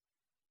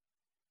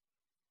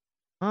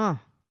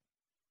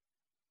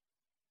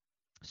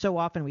 So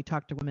often we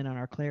talk to women on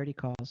our clarity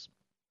calls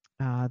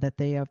that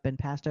they have been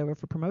passed over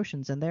for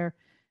promotions and they're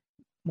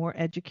more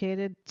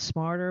educated,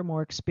 smarter,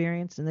 more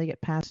experienced, and they get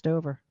passed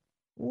over.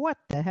 What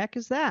the heck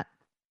is that?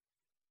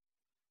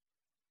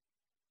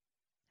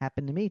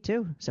 Happened to me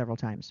too several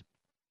times.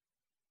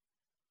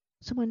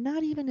 Someone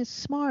not even as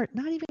smart,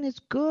 not even as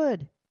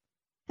good,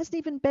 hasn't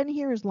even been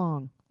here as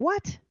long.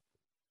 What?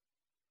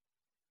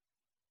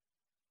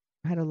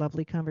 I had a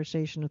lovely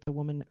conversation with a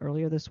woman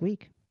earlier this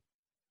week.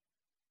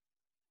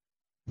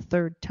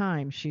 Third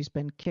time she's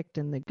been kicked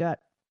in the gut,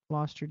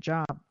 lost her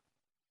job.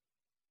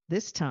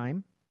 This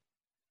time,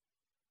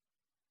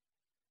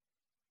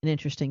 an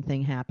interesting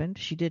thing happened.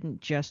 She didn't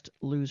just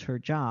lose her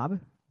job,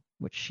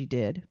 which she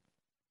did.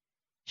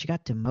 She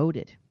got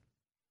demoted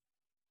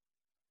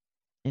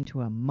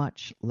into a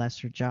much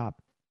lesser job.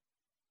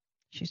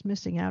 She's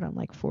missing out on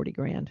like 40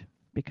 grand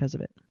because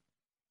of it.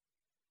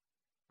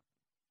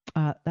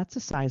 That's a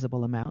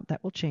sizable amount.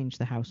 That will change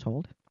the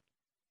household.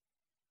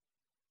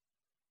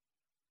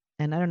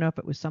 And I don't know if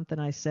it was something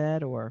I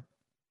said or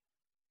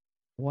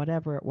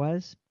whatever it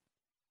was.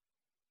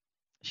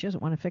 She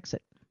doesn't want to fix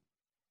it.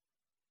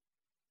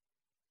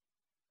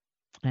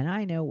 And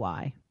I know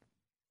why.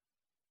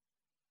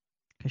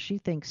 Because she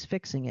thinks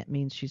fixing it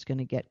means she's going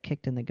to get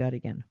kicked in the gut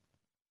again.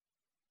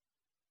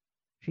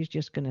 She's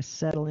just going to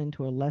settle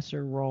into a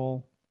lesser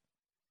role.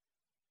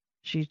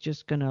 She's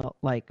just going to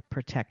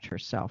protect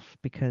herself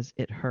because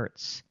it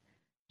hurts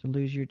to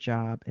lose your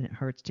job and it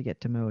hurts to get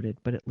demoted,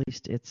 but at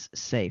least it's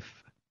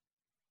safe.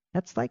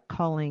 That's like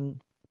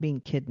calling being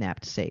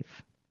kidnapped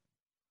safe.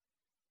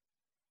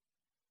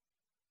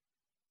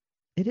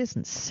 It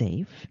isn't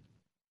safe.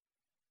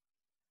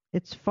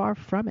 It's far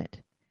from it.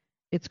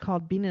 It's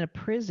called being in a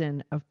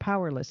prison of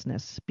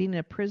powerlessness, being in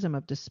a prison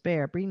of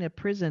despair, being in a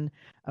prison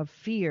of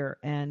fear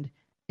and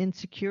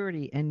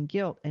insecurity and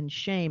guilt and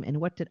shame. And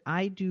what did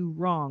I do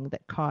wrong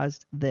that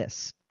caused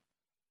this?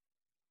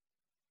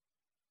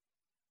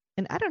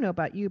 And I don't know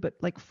about you, but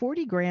like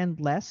 40 grand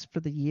less for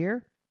the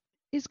year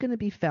is going to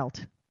be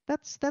felt.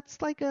 That's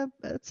like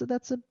that's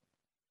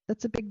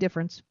a big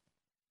difference.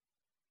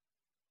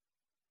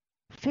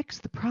 Fix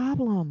the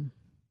problem.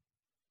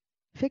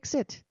 Fix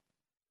it.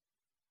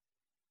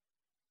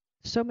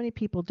 So many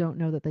people don't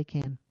know that they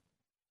can.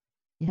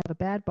 You have a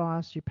bad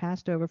boss, you're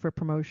passed over for a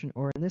promotion,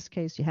 or in this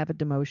case, you have a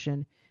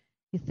demotion.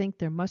 You think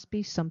there must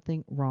be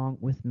something wrong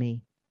with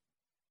me.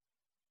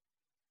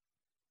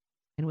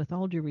 And with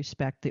all due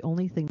respect, the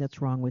only thing that's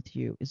wrong with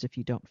you is if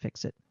you don't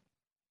fix it.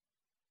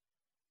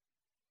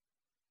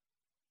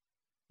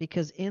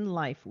 Because in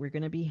life, we're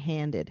going to be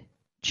handed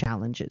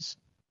challenges.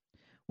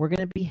 We're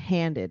going to be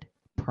handed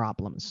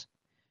problems.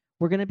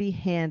 We're going to be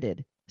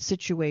handed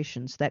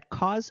situations that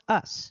cause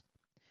us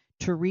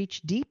to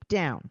reach deep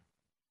down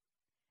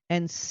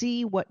and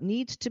see what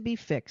needs to be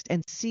fixed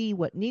and see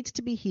what needs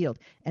to be healed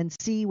and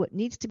see what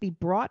needs to be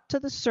brought to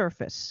the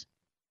surface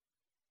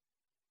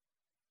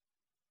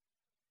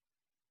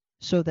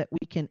so that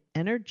we can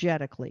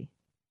energetically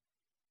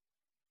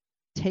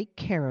take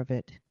care of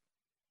it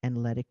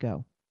and let it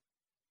go.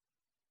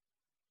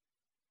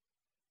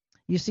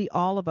 You see,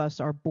 all of us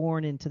are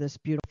born into this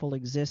beautiful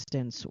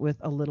existence with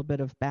a little bit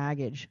of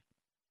baggage.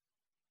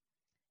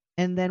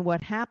 And then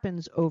what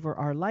happens over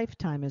our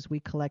lifetime is we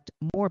collect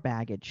more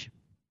baggage.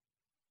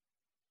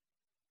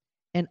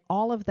 And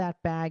all of that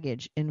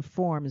baggage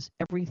informs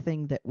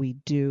everything that we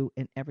do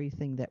and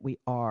everything that we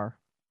are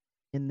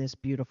in this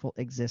beautiful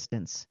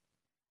existence.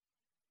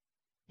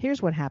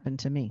 Here's what happened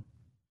to me.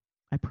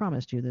 I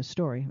promised you this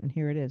story, and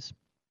here it is.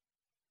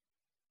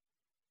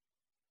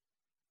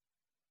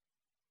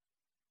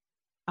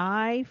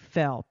 I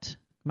felt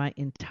my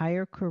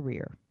entire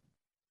career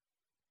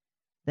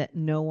that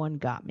no one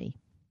got me.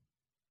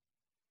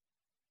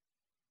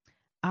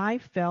 I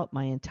felt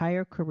my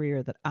entire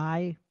career that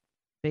I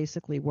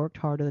basically worked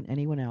harder than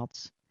anyone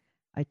else.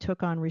 I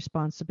took on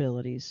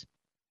responsibilities.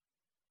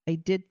 I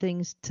did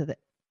things to the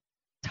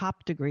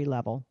top degree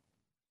level.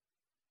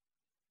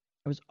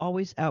 I was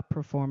always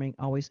outperforming,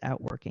 always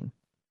outworking.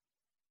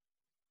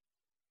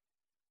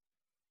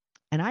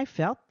 And I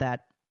felt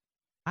that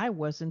I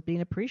wasn't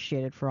being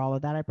appreciated for all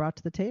of that I brought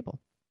to the table.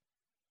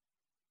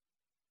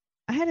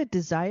 I had a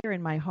desire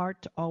in my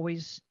heart to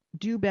always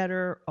do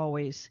better,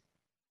 always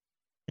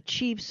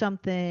achieve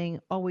something,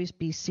 always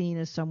be seen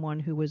as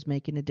someone who was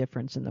making a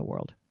difference in the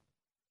world.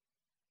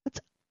 That's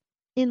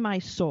in my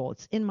soul.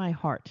 It's in my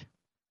heart.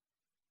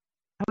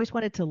 I always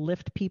wanted to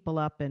lift people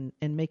up and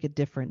make a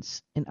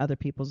difference in other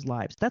people's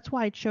lives. That's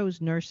why I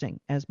chose nursing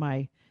as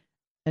my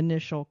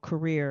initial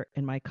career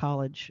in my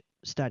college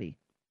study.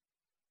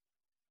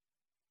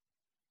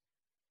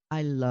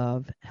 I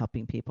love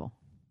helping people.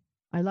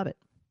 I love it.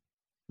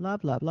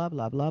 Love, love, love,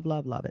 love, love,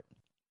 love, love it.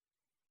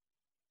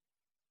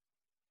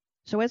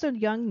 So as a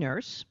young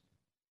nurse,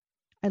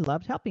 I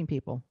loved helping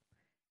people,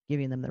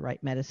 giving them the right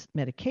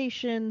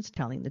medications,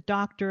 telling the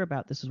doctor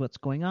about this is what's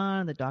going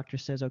on. The doctor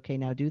says, okay,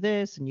 now do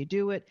this, and you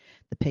do it.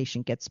 The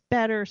patient gets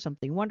better.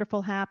 Something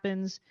wonderful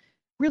happens.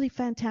 Really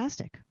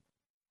fantastic.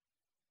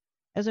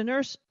 As a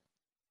nurse,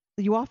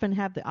 you often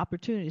have the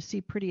opportunity to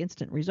see pretty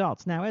instant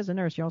results. Now, as a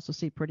nurse, you also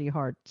see pretty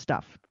hard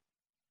stuff.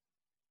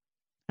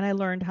 And I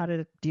learned how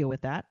to deal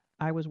with that.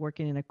 I was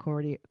working in a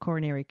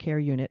coronary care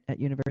unit at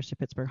University of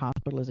Pittsburgh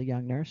Hospital as a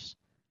young nurse,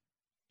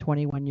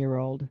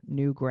 21-year-old,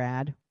 new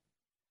grad,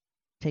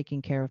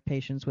 taking care of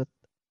patients with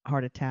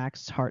heart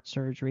attacks, heart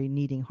surgery,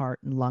 needing heart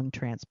and lung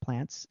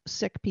transplants,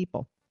 sick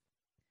people.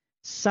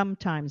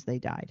 Sometimes they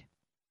died.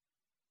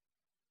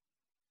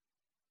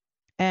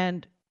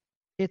 And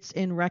it's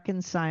in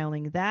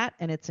reconciling that,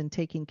 and it's in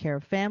taking care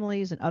of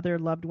families and other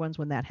loved ones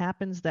when that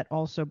happens, that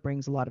also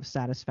brings a lot of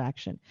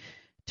satisfaction.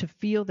 To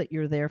feel that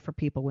you're there for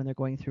people when they're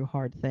going through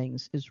hard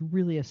things is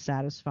really a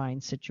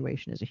satisfying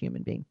situation as a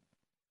human being.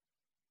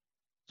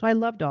 So I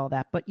loved all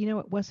that, but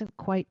it wasn't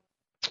quite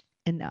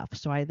enough.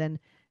 So I then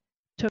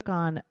took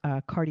on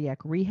cardiac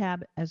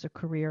rehab as a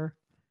career,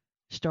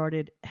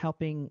 started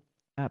helping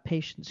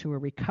patients who were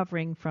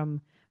recovering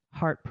from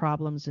heart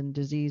problems and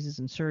diseases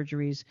and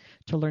surgeries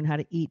to learn how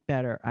to eat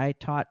better. I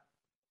taught,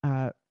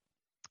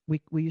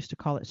 we used to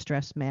call it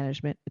stress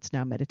management. It's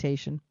now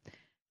meditation.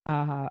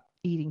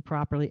 Eating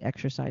properly,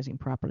 exercising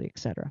properly,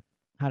 etc.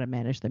 How to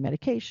manage the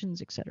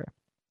medications, etc.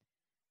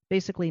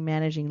 Basically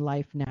managing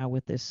life now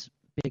with this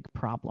big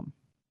problem.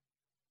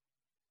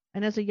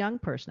 And as a young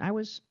person, I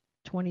was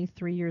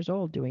 23 years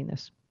old doing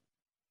this.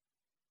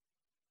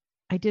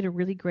 I did a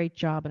really great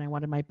job, and I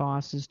wanted my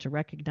bosses to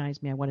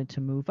recognize me. I wanted to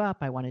move up.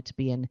 I wanted to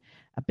be in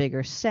a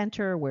bigger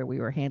center where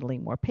we were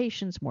handling more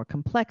patients, more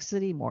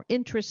complexity, more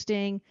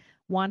interesting,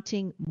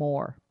 wanting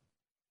more.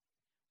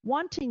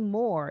 Wanting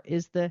more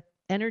is the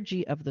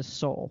energy of the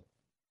soul.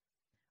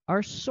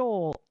 Our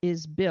soul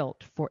is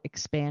built for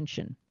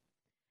expansion.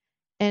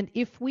 And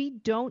if we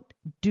don't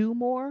do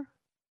more,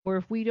 or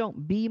if we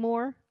don't be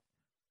more,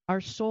 our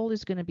soul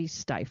is going to be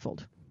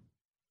stifled.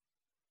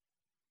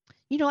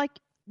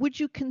 Would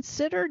you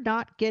consider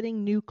not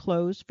getting new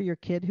clothes for your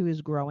kid who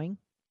is growing?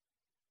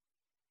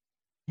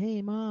 Hey,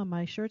 Mom,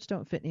 my shirts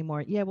don't fit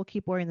anymore. Yeah, we'll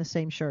keep wearing the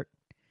same shirt.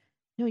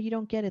 No, you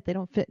don't get it. They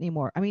don't fit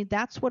anymore. I mean,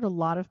 that's what a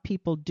lot of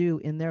people do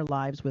in their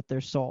lives with their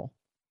soul.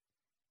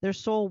 Their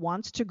soul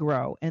wants to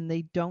grow and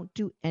they don't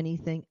do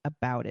anything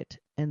about it.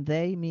 And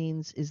they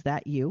means, is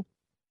that you?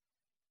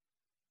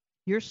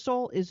 Your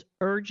soul is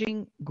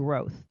urging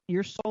growth.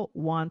 Your soul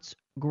wants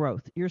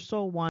growth. Your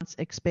soul wants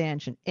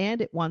expansion,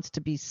 and it wants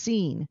to be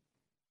seen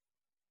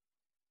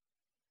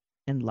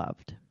and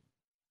loved,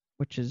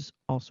 which is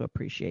also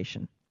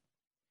appreciation.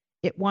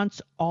 It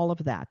wants all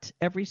of that.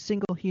 Every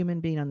single human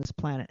being on this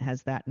planet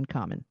has that in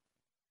common.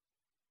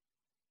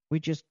 We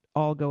just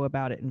all go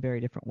about it in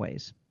very different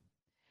ways.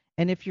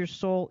 And if your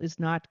soul is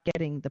not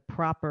getting the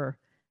proper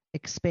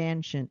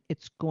expansion,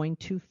 it's going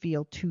to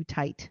feel too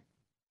tight.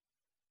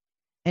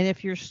 And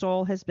if your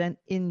soul has been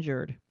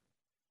injured,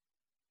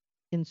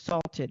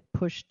 insulted,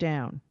 pushed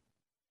down,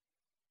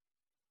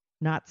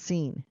 not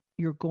seen,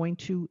 you're going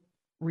to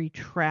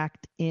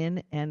retract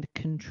in and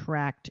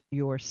contract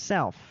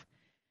yourself.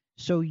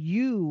 So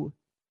you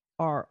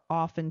are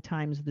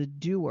oftentimes the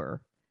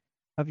doer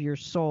of your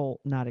soul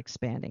not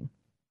expanding.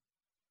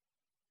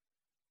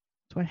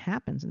 That's what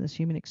happens in this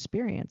human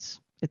experience.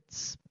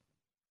 It's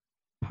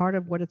part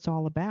of what it's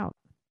all about.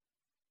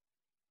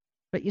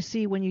 But you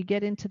see, when you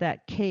get into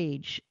that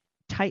cage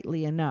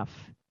tightly enough,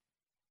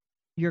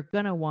 you're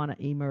going to want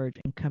to emerge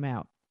and come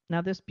out.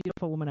 Now, this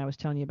beautiful woman I was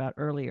telling you about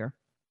earlier,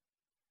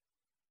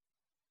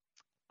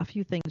 a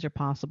few things are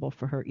possible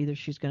for her. Either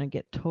she's going to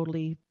get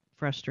totally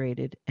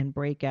frustrated and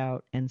break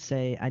out and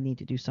say, I need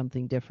to do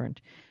something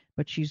different.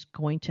 But she's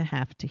going to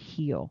have to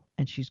heal,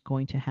 and she's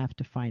going to have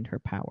to find her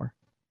power.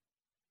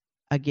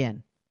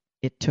 Again,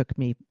 it took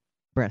me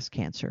breast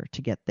cancer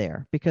to get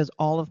there, because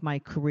all of my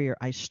career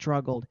I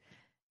struggled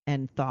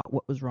and thought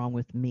what was wrong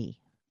with me,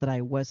 that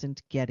I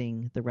wasn't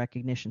getting the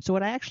recognition. So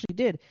what I actually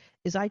did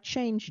is I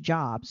changed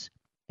jobs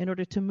in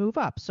order to move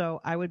up.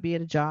 So I would be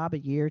at a job a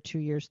year, 2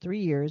 years, 3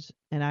 years,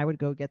 and I would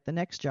go get the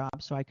next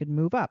job so I could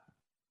move up.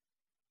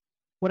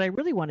 What I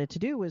really wanted to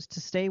do was to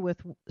stay with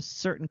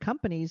certain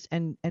companies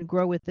and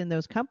grow within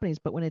those companies.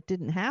 But when it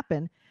didn't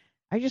happen,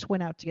 I just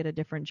went out to get a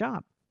different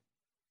job.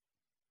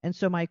 And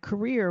so my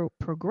career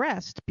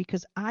progressed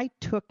because I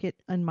took it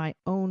on my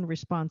own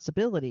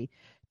responsibility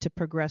to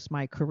progress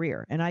my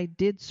career. And I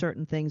did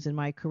certain things in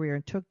my career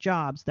and took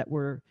jobs that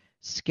were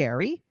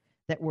scary,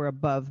 that were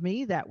above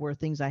me, that were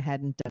things I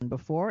hadn't done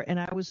before. And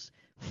I was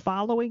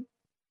following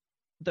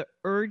the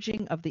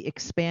urging of the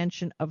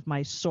expansion of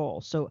my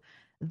soul. So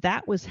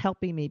that was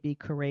helping me be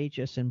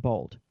courageous and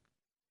bold.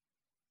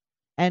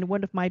 And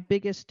one of my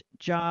biggest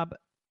job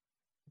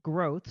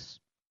growths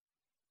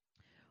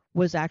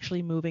was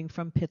actually moving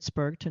from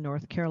Pittsburgh to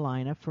North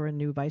Carolina for a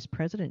new vice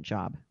president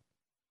job.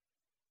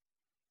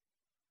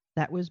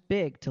 That was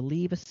big, to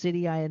leave a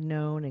city I had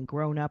known and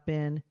grown up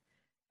in.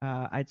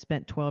 I'd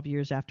spent 12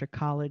 years after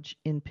college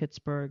in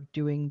Pittsburgh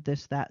doing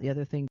this, that, the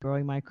other thing,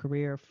 growing my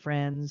career,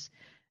 friends,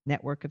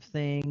 network of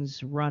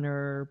things,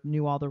 runner,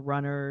 knew all the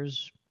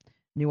runners,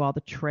 knew all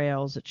the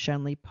trails at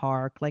Shenley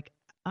Park. Like,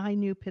 I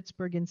knew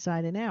Pittsburgh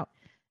inside and out.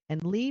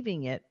 And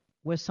leaving it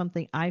was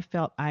something I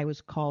felt I was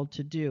called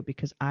to do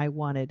because I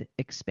wanted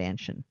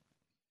expansion.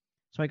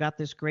 So I got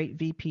this great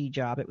VP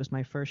job. It was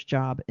my first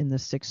job in the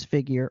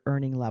 6-figure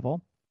earning level.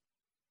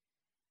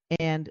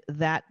 And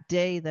that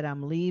day that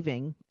I'm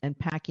leaving and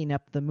packing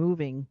up the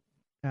moving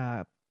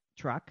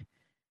truck,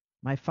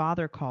 my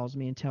father calls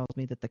me and tells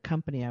me that the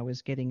company I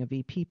was getting a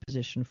VP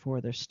position for,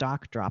 their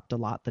stock dropped a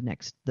lot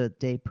the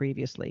day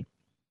previously.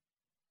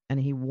 And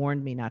he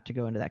warned me not to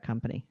go into that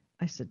company.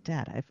 I said,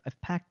 Dad,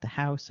 I've packed the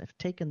house. I've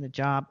taken the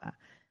job.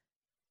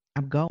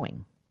 I'm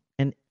going,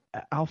 and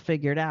I'll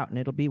figure it out, and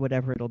it'll be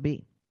whatever it'll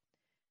be.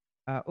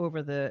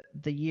 Over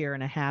the year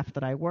and a half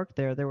that I worked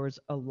there, there was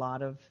a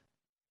lot of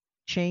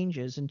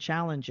changes and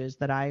challenges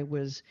that I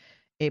was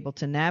able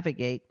to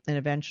navigate, and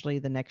eventually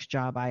the next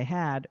job I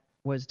had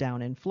was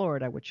down in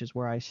Florida, which is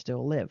where I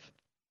still live.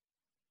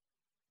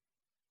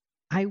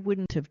 I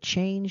wouldn't have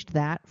changed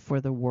that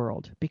for the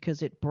world,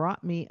 because it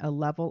brought me a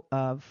level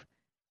of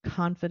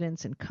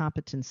confidence and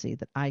competency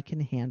that I can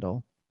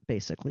handle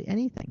basically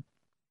anything.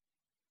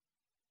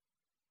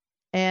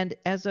 And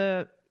as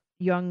a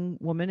young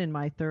woman in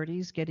my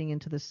 30s getting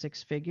into the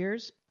 6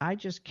 figures, I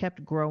just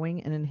kept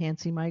growing and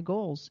enhancing my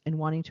goals and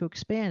wanting to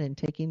expand and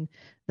taking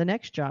the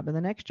next job and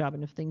the next job.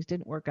 And if things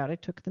didn't work out, I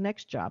took the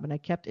next job, and I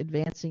kept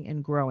advancing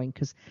and growing,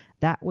 because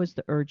that was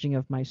the urging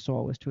of my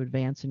soul, was to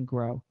advance and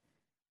grow.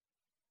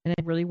 And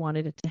I really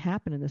wanted it to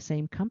happen in the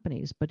same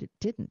companies, but it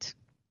didn't.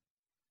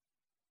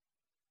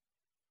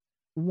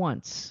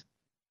 Once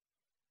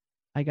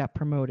I got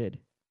promoted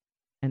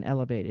and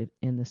elevated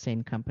in the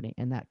same company,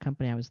 and that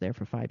company I was there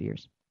for 5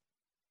 years.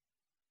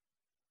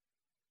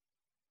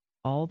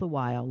 All the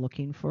while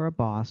looking for a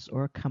boss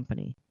or a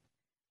company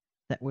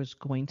that was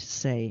going to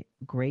say,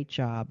 great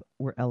job,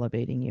 we're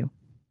elevating you.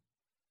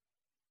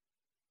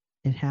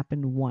 It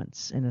happened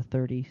once in a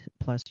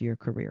 30-plus year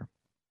career.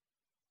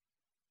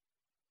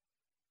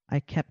 I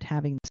kept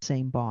having the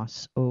same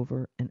boss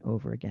over and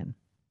over again,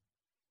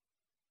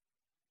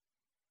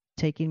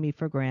 taking me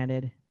for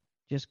granted,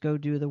 just go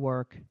do the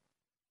work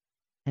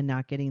and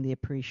not getting the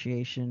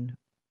appreciation,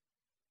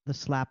 the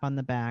slap on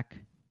the back,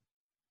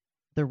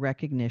 the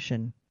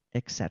recognition,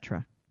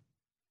 etc.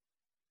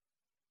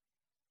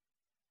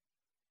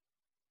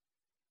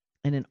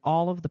 And in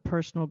all of the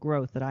personal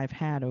growth that I've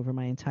had over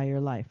my entire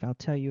life, I'll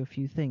tell you a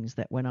few things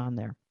that went on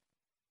there.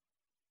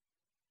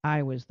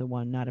 I was the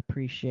one not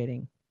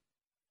appreciating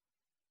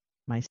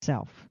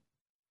myself.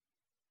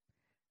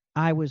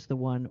 I was the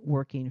one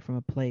working from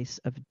a place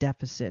of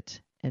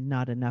deficit and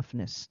not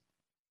enoughness.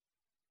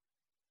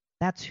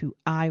 That's who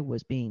I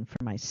was being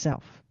for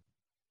myself.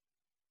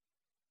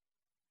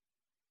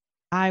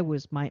 I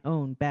was my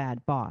own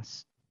bad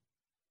boss.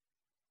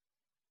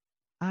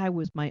 I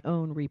was my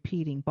own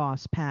repeating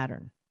boss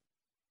pattern.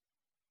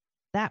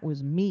 That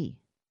was me.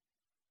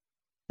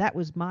 That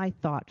was my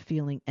thought,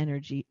 feeling,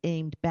 energy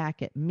aimed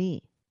back at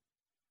me.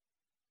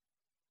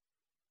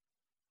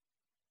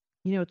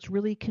 You know, it's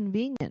really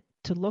convenient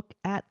to look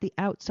at the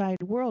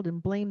outside world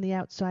and blame the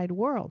outside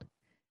world.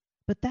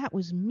 But that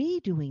was me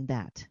doing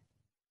that.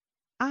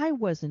 I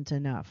wasn't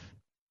enough.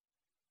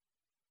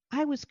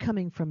 I was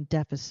coming from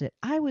deficit.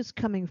 I was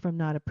coming from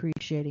not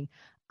appreciating.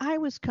 I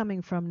was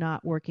coming from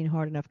not working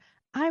hard enough.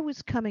 I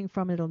was coming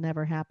from it'll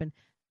never happen.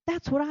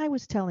 That's what I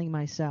was telling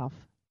myself.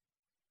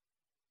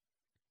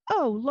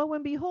 Oh, lo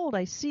and behold,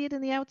 I see it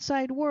in the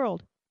outside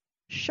world.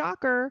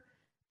 Shocker.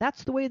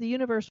 That's the way the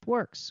universe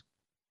works.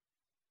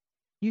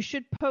 You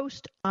should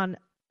post on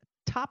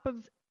top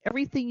of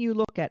everything you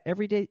look at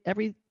every day,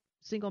 every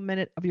single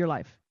minute of your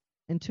life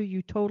until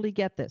you totally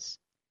get this.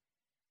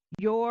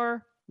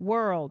 Your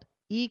world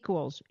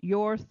equals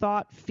your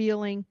thought,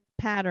 feeling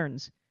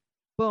patterns.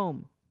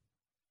 Boom.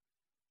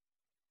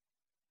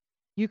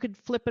 You could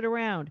flip it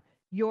around.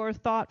 Your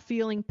thought,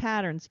 feeling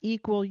patterns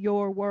equal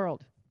your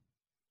world.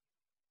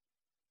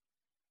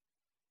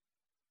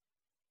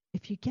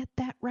 If you get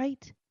that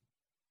right,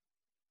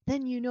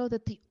 then you know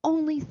that the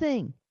only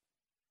thing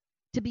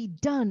to be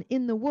done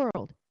in the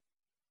world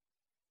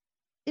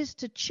is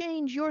to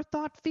change your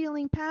thought,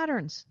 feeling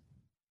patterns.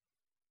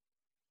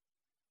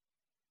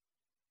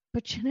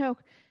 But you know,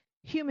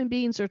 human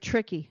beings are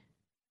tricky.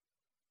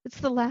 It's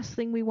the last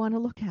thing we want to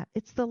look at.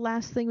 It's the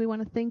last thing we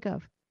want to think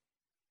of.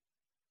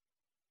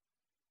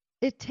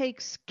 It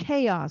takes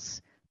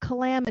chaos,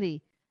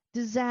 calamity,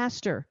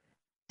 disaster,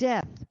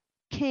 death,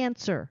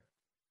 cancer,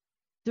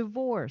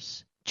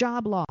 divorce,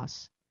 job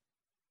loss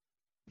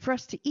for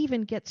us to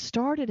even get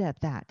started at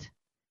that.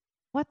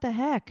 What the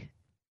heck?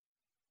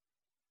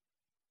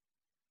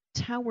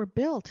 It's how we're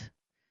built.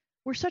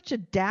 We're such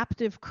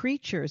adaptive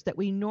creatures that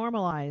we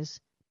normalize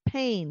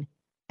pain,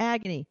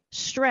 agony,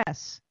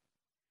 stress.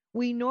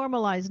 We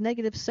normalize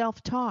negative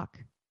self-talk.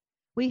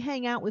 We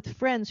hang out with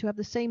friends who have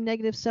the same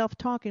negative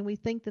self-talk and we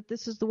think that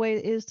this is the way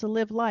it is to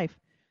live life.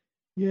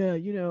 Yeah,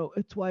 you know,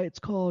 it's why it's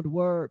called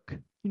work.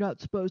 You're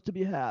not supposed to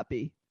be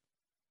happy.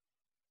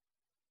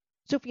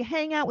 So if you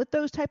hang out with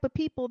those type of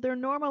people, they're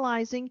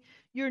normalizing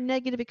your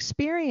negative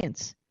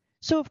experience.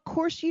 So of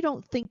course you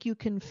don't think you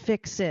can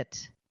fix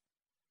it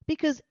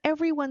because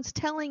everyone's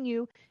telling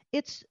you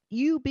it's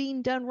you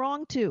being done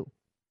wrong to.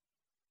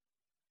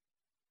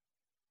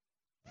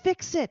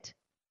 Fix it.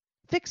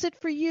 Fix it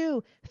for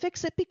you.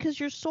 Fix it because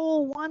your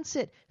soul wants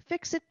it.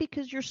 Fix it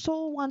because your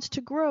soul wants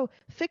to grow.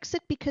 Fix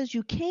it because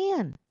you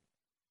can.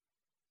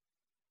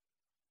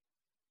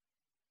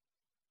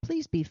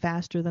 Please be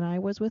faster than I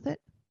was with it.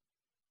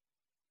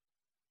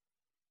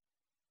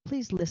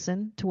 Please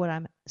listen to what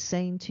I'm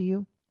saying to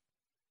you.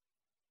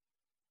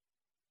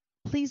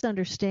 Please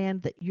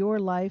understand that your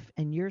life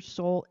and your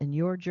soul and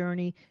your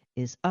journey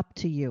is up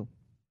to you.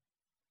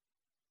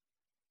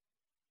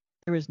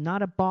 There is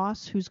not a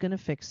boss who's going to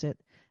fix it.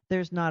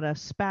 There's not a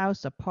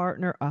spouse, a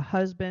partner, a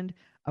husband,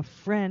 a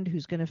friend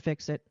who's going to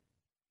fix it.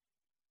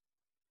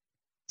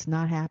 It's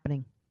not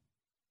happening.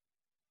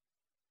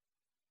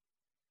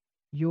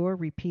 Your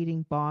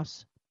repeating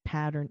boss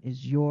pattern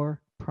is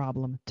your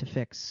problem to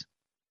fix.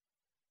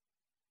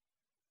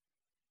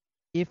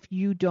 If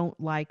you don't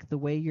like the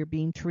way you're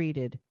being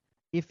treated,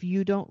 if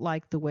you don't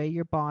like the way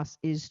your boss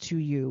is to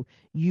you,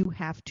 you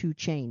have to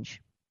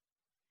change.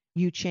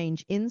 You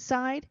change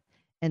inside,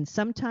 and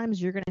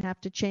sometimes you're going to have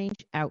to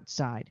change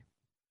outside.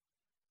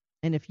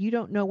 And if you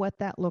don't know what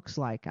that looks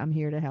like, I'm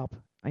here to help.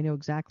 I know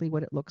exactly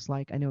what it looks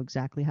like. I know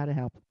exactly how to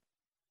help.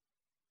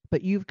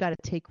 But you've got to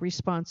take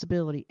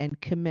responsibility and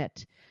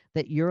commit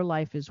that your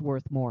life is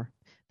worth more,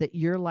 that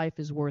your life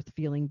is worth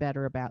feeling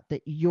better about,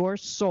 that your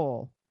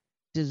soul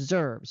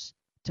deserves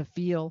to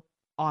feel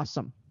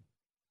awesome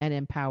and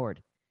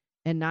empowered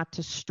and not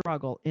to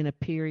struggle in a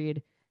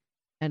period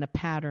and a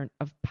pattern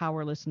of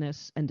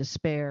powerlessness and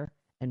despair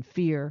and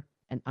fear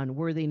and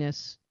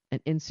unworthiness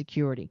and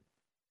insecurity.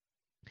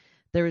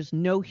 There is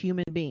no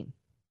human being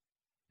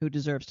who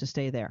deserves to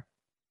stay there.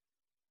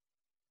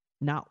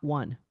 Not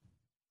one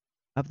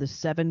of the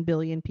 7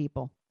 billion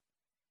people.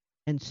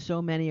 And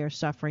so many are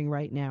suffering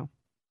right now.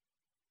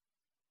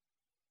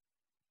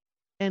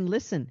 And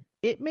listen,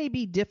 it may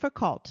be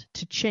difficult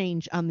to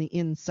change on the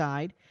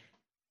inside.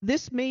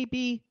 This may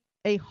be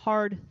a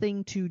hard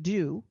thing to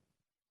do.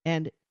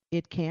 And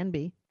It can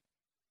be.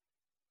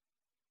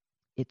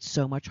 It's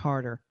so much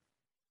harder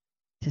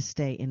to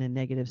stay in a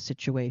negative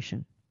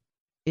situation.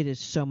 It is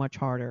so much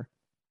harder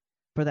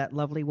for that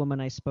lovely woman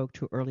I spoke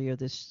to earlier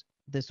this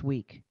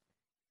week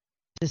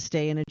to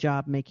stay in a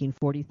job making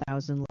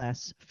 $40,000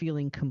 less,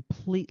 feeling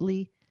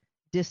completely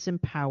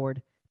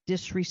disempowered,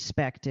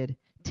 disrespected,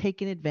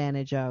 taken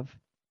advantage of.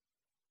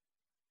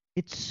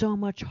 It's so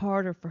much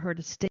harder for her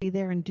to stay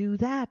there and do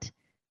that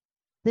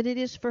than it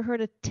is for her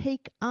to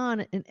take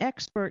on an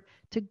expert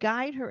to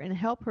guide her and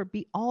help her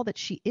be all that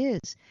she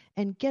is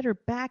and get her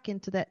back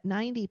into that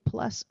 90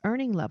 plus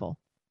earning level.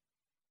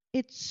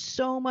 It's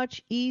so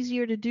much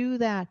easier to do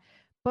that,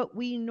 but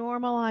we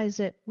normalize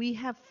it. We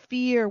have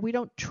fear. We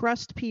don't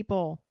trust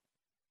people.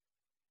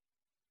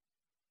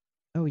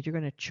 Oh, you're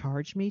going to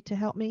charge me to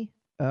help me?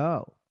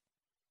 Oh,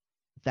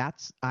 yeah,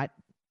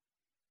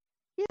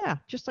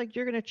 just like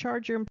you're going to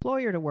charge your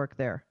employer to work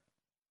there.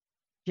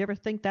 Do you ever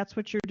think that's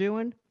what you're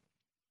doing?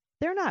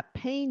 They're not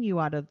paying you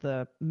out of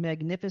the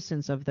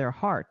magnificence of their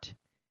heart.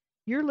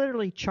 You're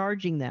literally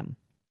charging them.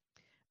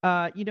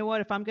 You know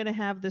what? If I'm going to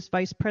have this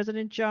vice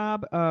president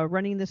job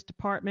running this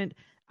department,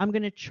 I'm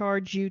going to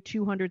charge you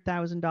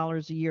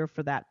 $200,000 a year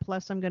for that.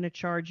 Plus, I'm going to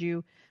charge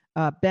you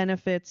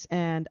benefits,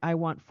 and I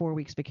want 4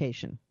 weeks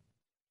vacation.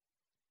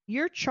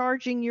 You're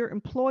charging your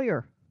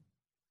employer.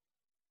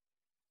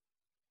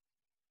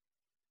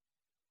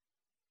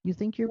 You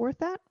think you're worth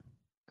that?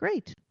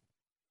 Great.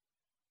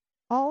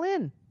 All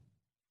in.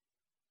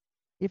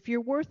 If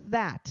you're worth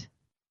that,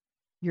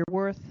 you're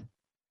worth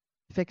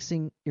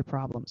fixing your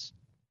problems.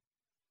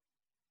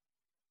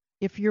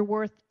 If you're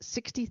worth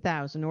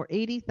 60,000 or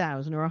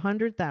 80,000 or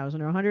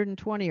 100,000 or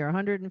 120 or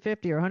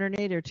 150 or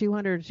 180 or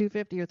 200 or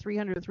 250 or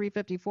 300 or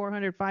 350,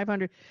 400,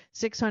 500,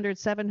 600,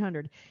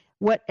 700,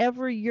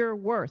 whatever you're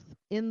worth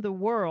in the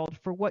world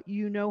for what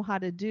you know how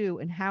to do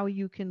and how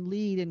you can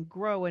lead and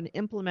grow and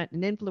implement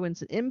and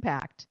influence and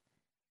impact,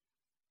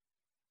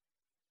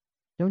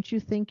 don't you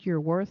think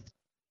you're worth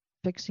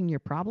fixing your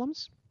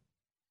problems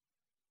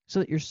so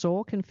that your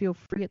soul can feel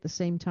free at the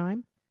same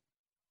time?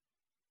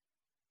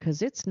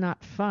 Because it's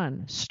not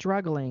fun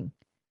struggling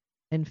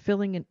and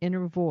filling an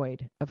inner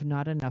void of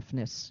not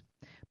enoughness.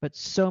 But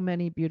so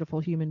many beautiful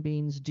human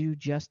beings do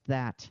just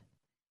that.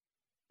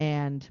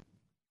 And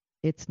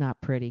it's not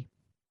pretty.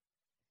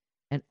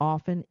 And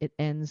often it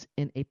ends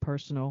in a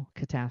personal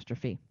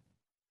catastrophe.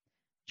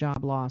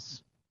 Job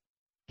loss,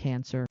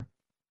 cancer,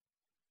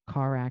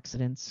 car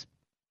accidents.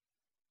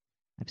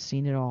 I've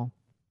seen it all.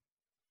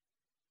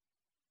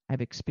 I've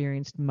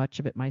experienced much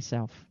of it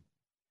myself.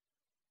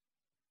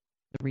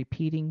 The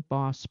repeating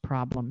boss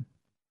problem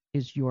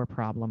is your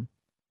problem.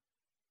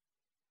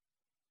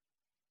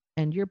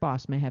 And your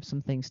boss may have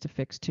some things to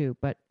fix too,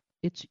 but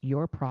it's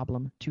your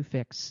problem to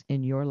fix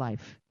in your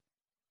life.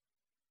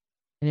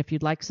 And if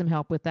you'd like some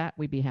help with that,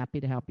 we'd be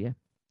happy to help you.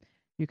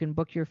 You can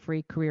book your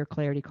free career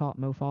clarity call at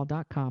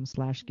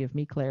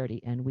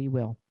mofall.com/givemeclarity, and we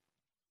will.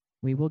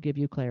 We will give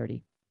you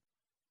clarity.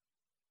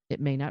 It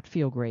may not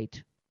feel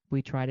great.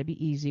 We try to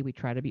be easy. We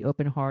try to be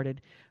open-hearted.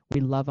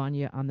 We love on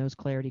you on those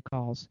clarity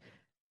calls.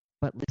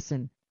 But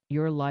listen,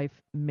 your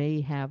life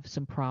may have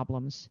some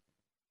problems,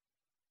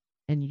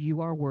 and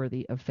you are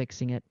worthy of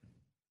fixing it.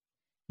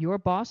 Your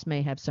boss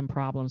may have some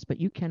problems, but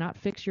you cannot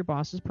fix your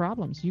boss's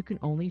problems. You can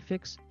only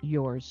fix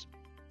yours.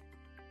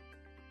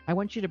 I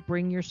want you to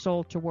bring your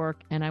soul to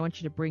work, and I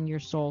want you to bring your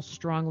soul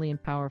strongly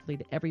and powerfully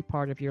to every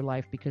part of your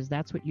life, because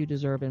that's what you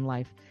deserve in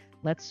life.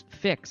 Let's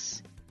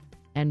fix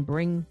and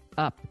bring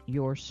up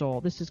your soul.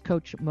 This is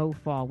Coach Mo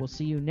Fall. We'll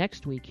see you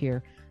next week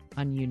here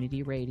on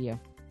Unity Radio.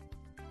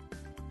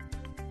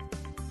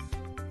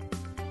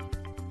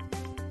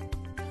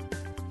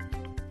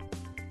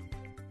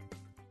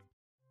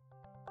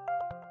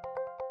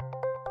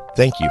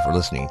 Thank you for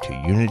listening to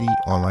Unity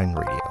Online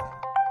Radio,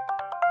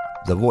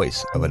 the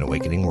voice of an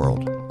awakening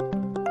world.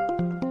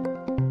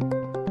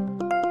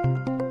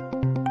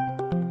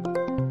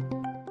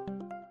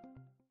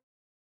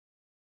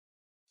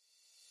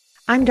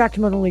 I'm Dr.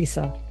 Mona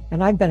Lisa,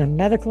 and I've been a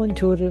medical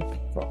intuitive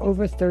for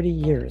over 30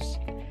 years.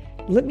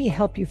 Let me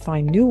help you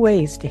find new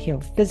ways to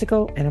heal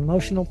physical and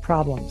emotional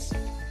problems.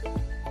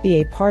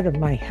 Be a part of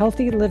my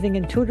Healthy Living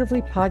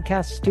Intuitively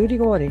podcast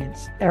studio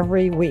audience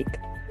every week.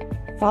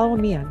 Follow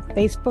me on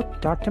Facebook,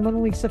 Dr. Mona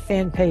Lisa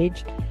fan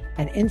page,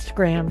 and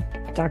Instagram,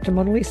 Dr.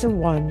 Mona Lisa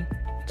 1,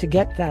 to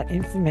get that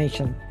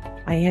information.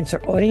 I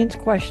answer audience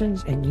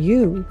questions, and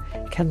you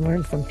can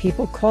learn from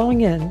people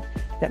calling in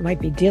that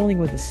might be dealing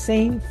with the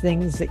same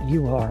things that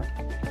you are.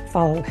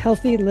 Follow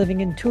Healthy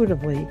Living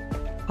Intuitively,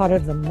 part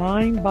of the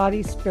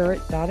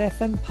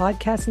MindBodySpirit.fm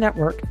podcast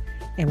network,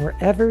 and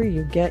wherever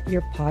you get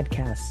your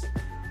podcasts.